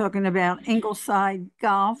going to be talking about Ingleside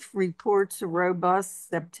Golf reports a robust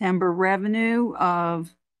September revenue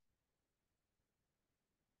of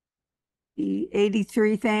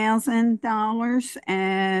 $83,000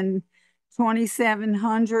 and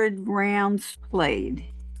 2,700 rounds played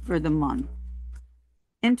for the month.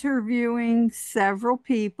 Interviewing several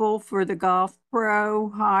people for the Golf Pro,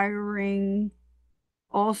 hiring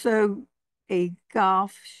also a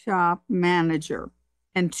golf shop manager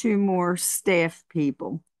and 2 more staff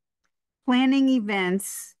people. Planning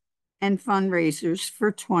events and fundraisers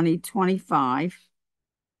for 2025.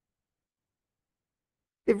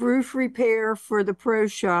 The roof repair for the pro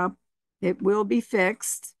shop, it will be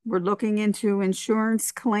fixed. We're looking into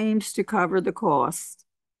insurance claims to cover the cost.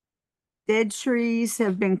 Dead trees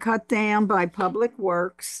have been cut down by Public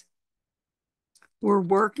Works. We're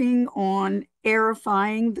working on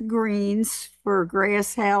aerifying the greens for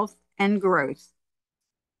grass health and growth.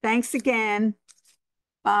 Thanks again.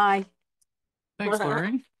 Bye. Thanks,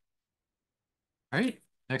 Larry. All right,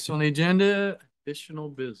 next on the agenda, additional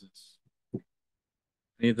business.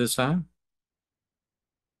 Any of this time?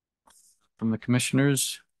 From the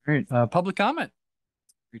commissioners. All right, public comment.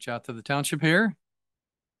 Reach out to the township here.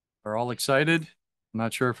 We're all excited. I'm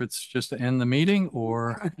not sure if it's just to end the meeting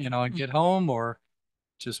or, get home or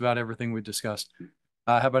just about everything we discussed.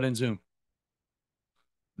 How about in Zoom?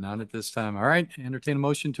 Not at this time. All right, entertain a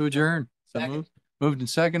motion to adjourn. So moved in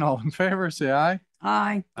second. All in favor, say aye.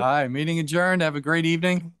 Aye. Aye, meeting adjourned. Have a great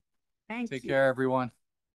evening. Thank you. Take care, everyone.